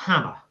be the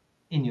hammer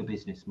in your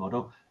business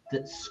model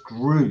that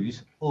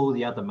screws all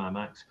the other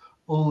mamacs,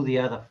 all the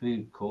other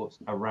food courts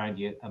around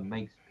you, and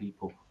makes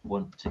people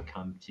want to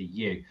come to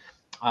you.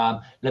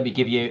 Let me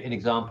give you an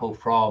example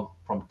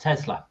from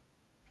Tesla.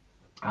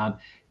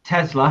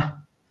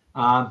 Tesla,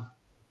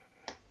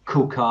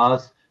 cool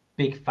cars,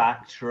 big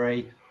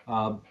factory,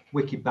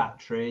 wicked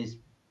batteries,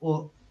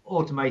 or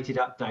automated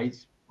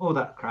updates, all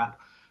that crap.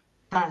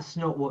 That's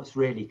not what's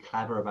really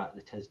clever about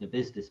the Tesla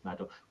business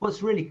model.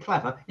 What's really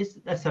clever is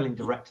that they're selling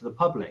direct to the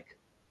public,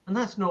 and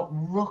that's not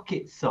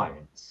rocket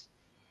science.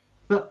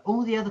 But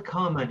all the other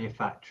car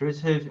manufacturers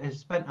have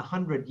spent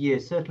 100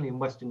 years, certainly in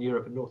Western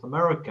Europe and North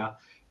America,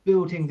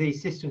 building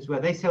these systems where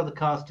they sell the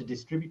cars to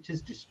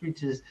distributors.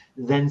 Distributors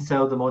then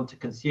sell them on to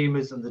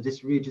consumers, and the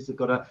distributors have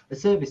got a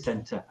service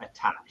center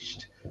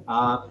attached.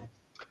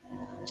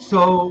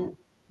 So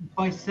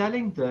by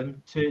selling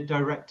them to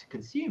direct to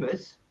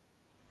consumers,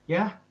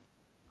 yeah,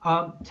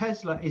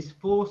 Tesla is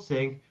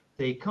forcing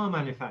the car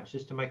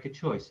manufacturers to make a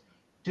choice.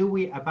 Do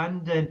we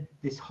abandon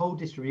this whole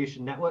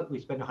distribution network we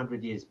spent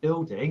 100 years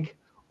building,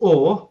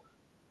 or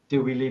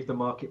do we leave the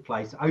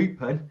marketplace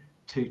open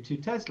to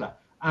Tesla?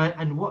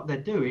 And what they're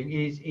doing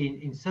is,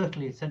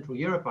 certainly in Central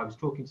Europe, I was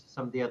talking to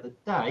some the other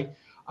day,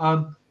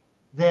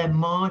 their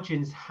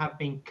margins have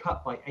been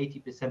cut by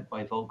 80%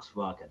 by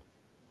Volkswagen.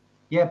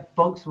 Yeah,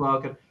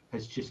 Volkswagen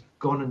has just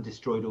gone and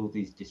destroyed all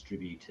these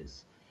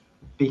distributors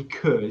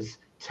because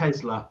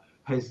Tesla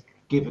has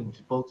given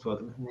to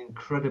Volkswagen an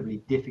incredibly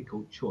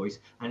difficult choice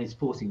and is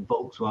forcing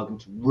Volkswagen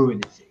to ruin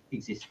its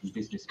existing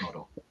business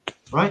model,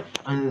 right?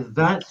 And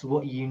that's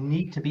what you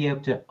need to be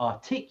able to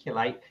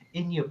articulate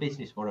in your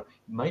business model.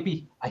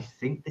 Maybe I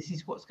think this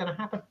is what's going to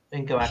happen,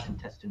 then go out and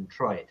test and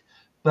try it.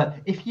 But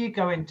if you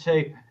go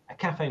into a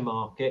cafe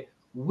market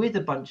with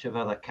a bunch of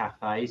other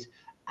cafes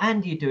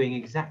and you're doing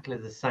exactly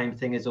the same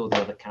thing as all the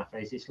other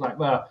cafes, it's like,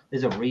 well,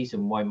 there's a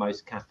reason why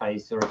most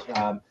cafes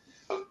are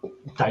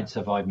don't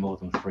survive more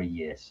than 3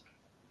 years.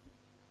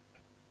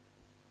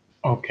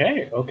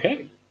 Okay.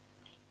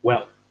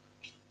 Well,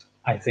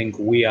 I think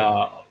we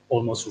are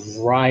almost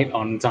right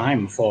on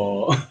time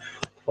for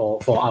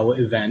our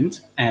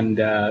event. And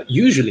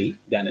usually,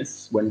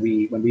 Dennis, when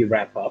we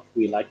wrap up,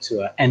 we like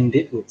to end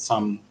it with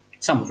some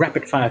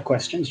rapid fire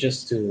questions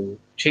just to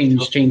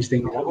change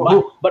things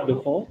up. But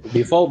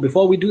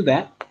before we do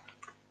that,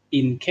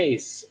 in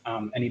case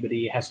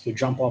anybody has to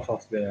jump off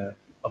of the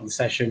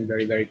session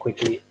very, very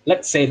quickly,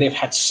 let's say they've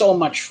had so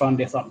much fun,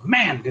 they thought,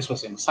 man, this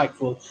was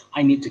insightful,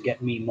 I need to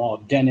get me more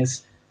of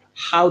Dennis.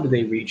 How do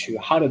they reach you?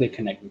 How do they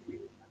connect with you?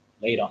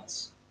 Lay it on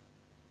us.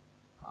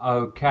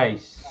 Okay,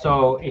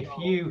 so if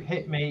you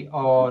hit me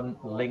on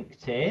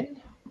LinkedIn,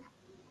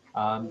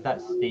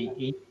 that's the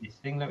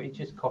easiest thing. Let me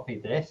just copy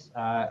this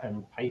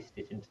and paste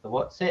it into the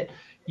what's it.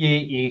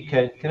 You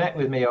can connect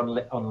with me on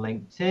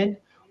LinkedIn,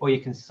 or you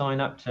can sign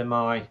up to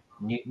my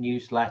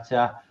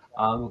newsletter.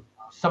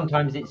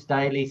 Sometimes it's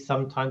daily,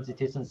 sometimes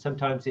it isn't.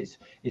 Sometimes it's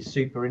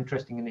super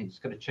interesting and it's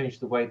going to change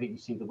the way that you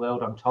see the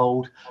world, I'm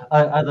told.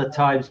 Other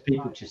times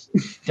people just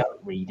don't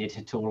read it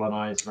at all on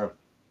either.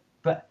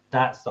 But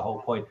that's the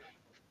whole point.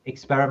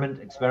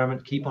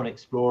 Experiment, keep on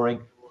exploring,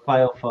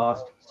 fail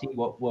fast, see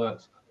what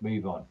works,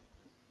 move on.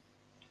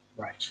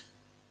 Right.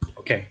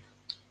 Okay.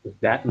 With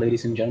that,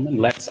 ladies and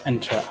gentlemen, let's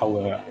enter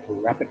our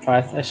rapid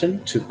fire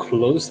session to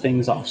close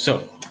things off.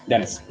 So,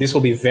 Dennis, this will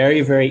be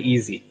very, very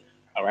easy.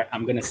 All right.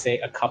 I'm going to say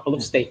a couple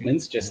of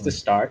statements just to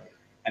start.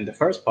 And the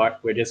first part,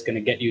 we're just going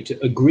to get you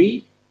to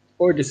agree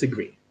or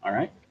disagree. All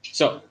right.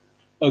 So,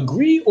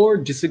 agree or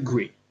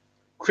disagree.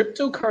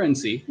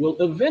 Cryptocurrency will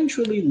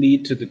eventually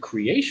lead to the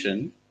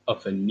creation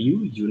of a new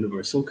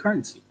universal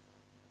currency.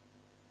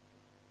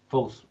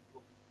 False.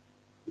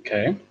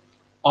 Okay.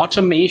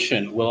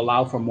 Automation will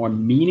allow for more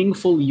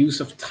meaningful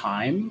use of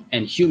time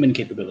and human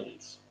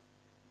capabilities.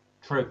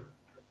 True.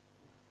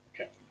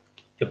 Okay.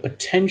 The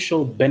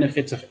potential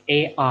benefits of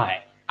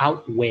AI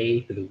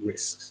outweigh the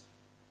risks.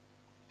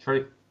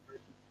 True.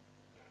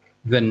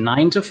 The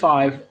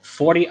 9-to-5,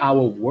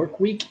 40-hour work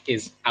week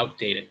is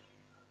outdated.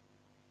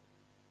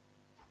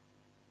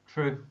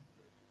 True.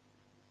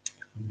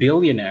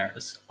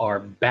 Billionaires are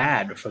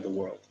bad for the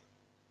world.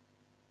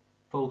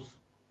 False.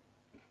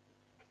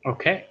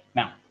 Okay,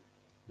 now,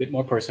 a bit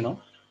more personal.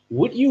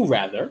 Would you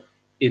rather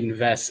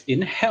invest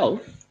in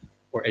health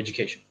or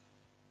education?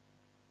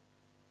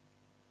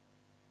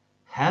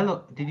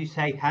 Hell? Did you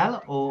say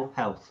hell or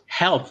health?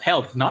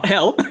 Health, not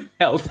health,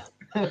 health.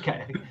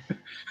 Okay.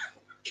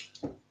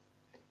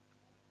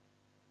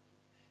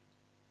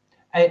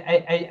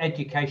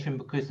 Education,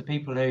 because the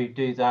people who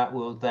do that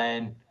will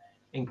then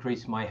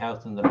increase my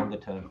health in the longer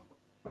term.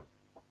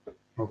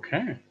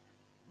 Okay.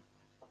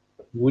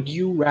 Would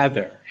you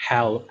rather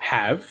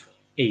have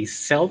a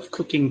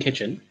self-cooking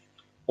kitchen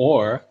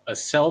or a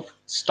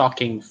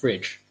self-stocking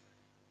fridge?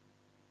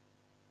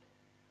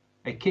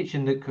 A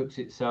kitchen that cooks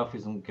itself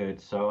isn't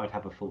good, so I'd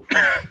have a full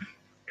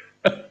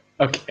fridge.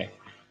 Okay.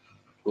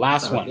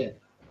 Last So, one. yeah.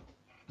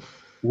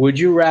 Would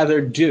you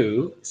rather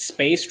do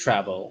space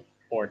travel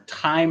or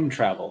time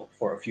travel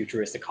for a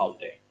futuristic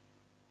holiday?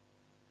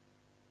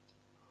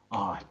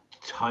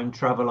 Time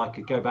travel. I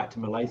could go back to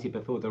Malaysia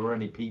before there were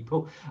any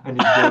people and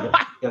enjoy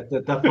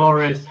the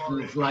forest.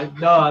 It's like,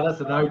 no, that's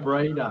a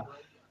no-brainer.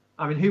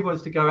 I mean, who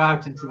wants to go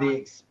out into the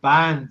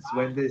expanse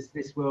when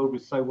this world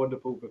was so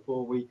wonderful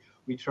before we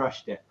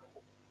trashed it?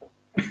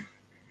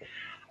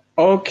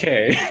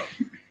 Okay.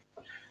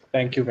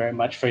 Thank you very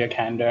much for your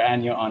candor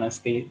and your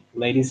honesty.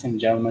 Ladies and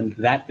gentlemen,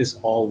 that is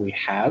all we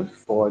have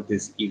for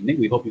this evening.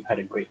 We hope you've had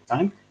a great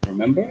time.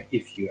 Remember,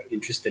 if you're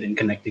interested in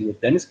connecting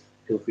with Denis,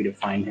 feel free to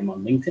find him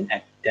on LinkedIn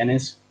at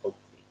Denis Oakley.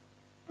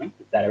 All right,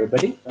 with that,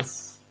 everybody,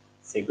 let's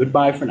say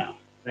goodbye for now.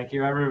 Thank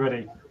you,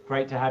 everybody.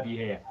 Great to have you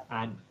here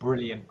and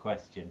brilliant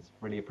questions.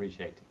 Really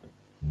appreciated them.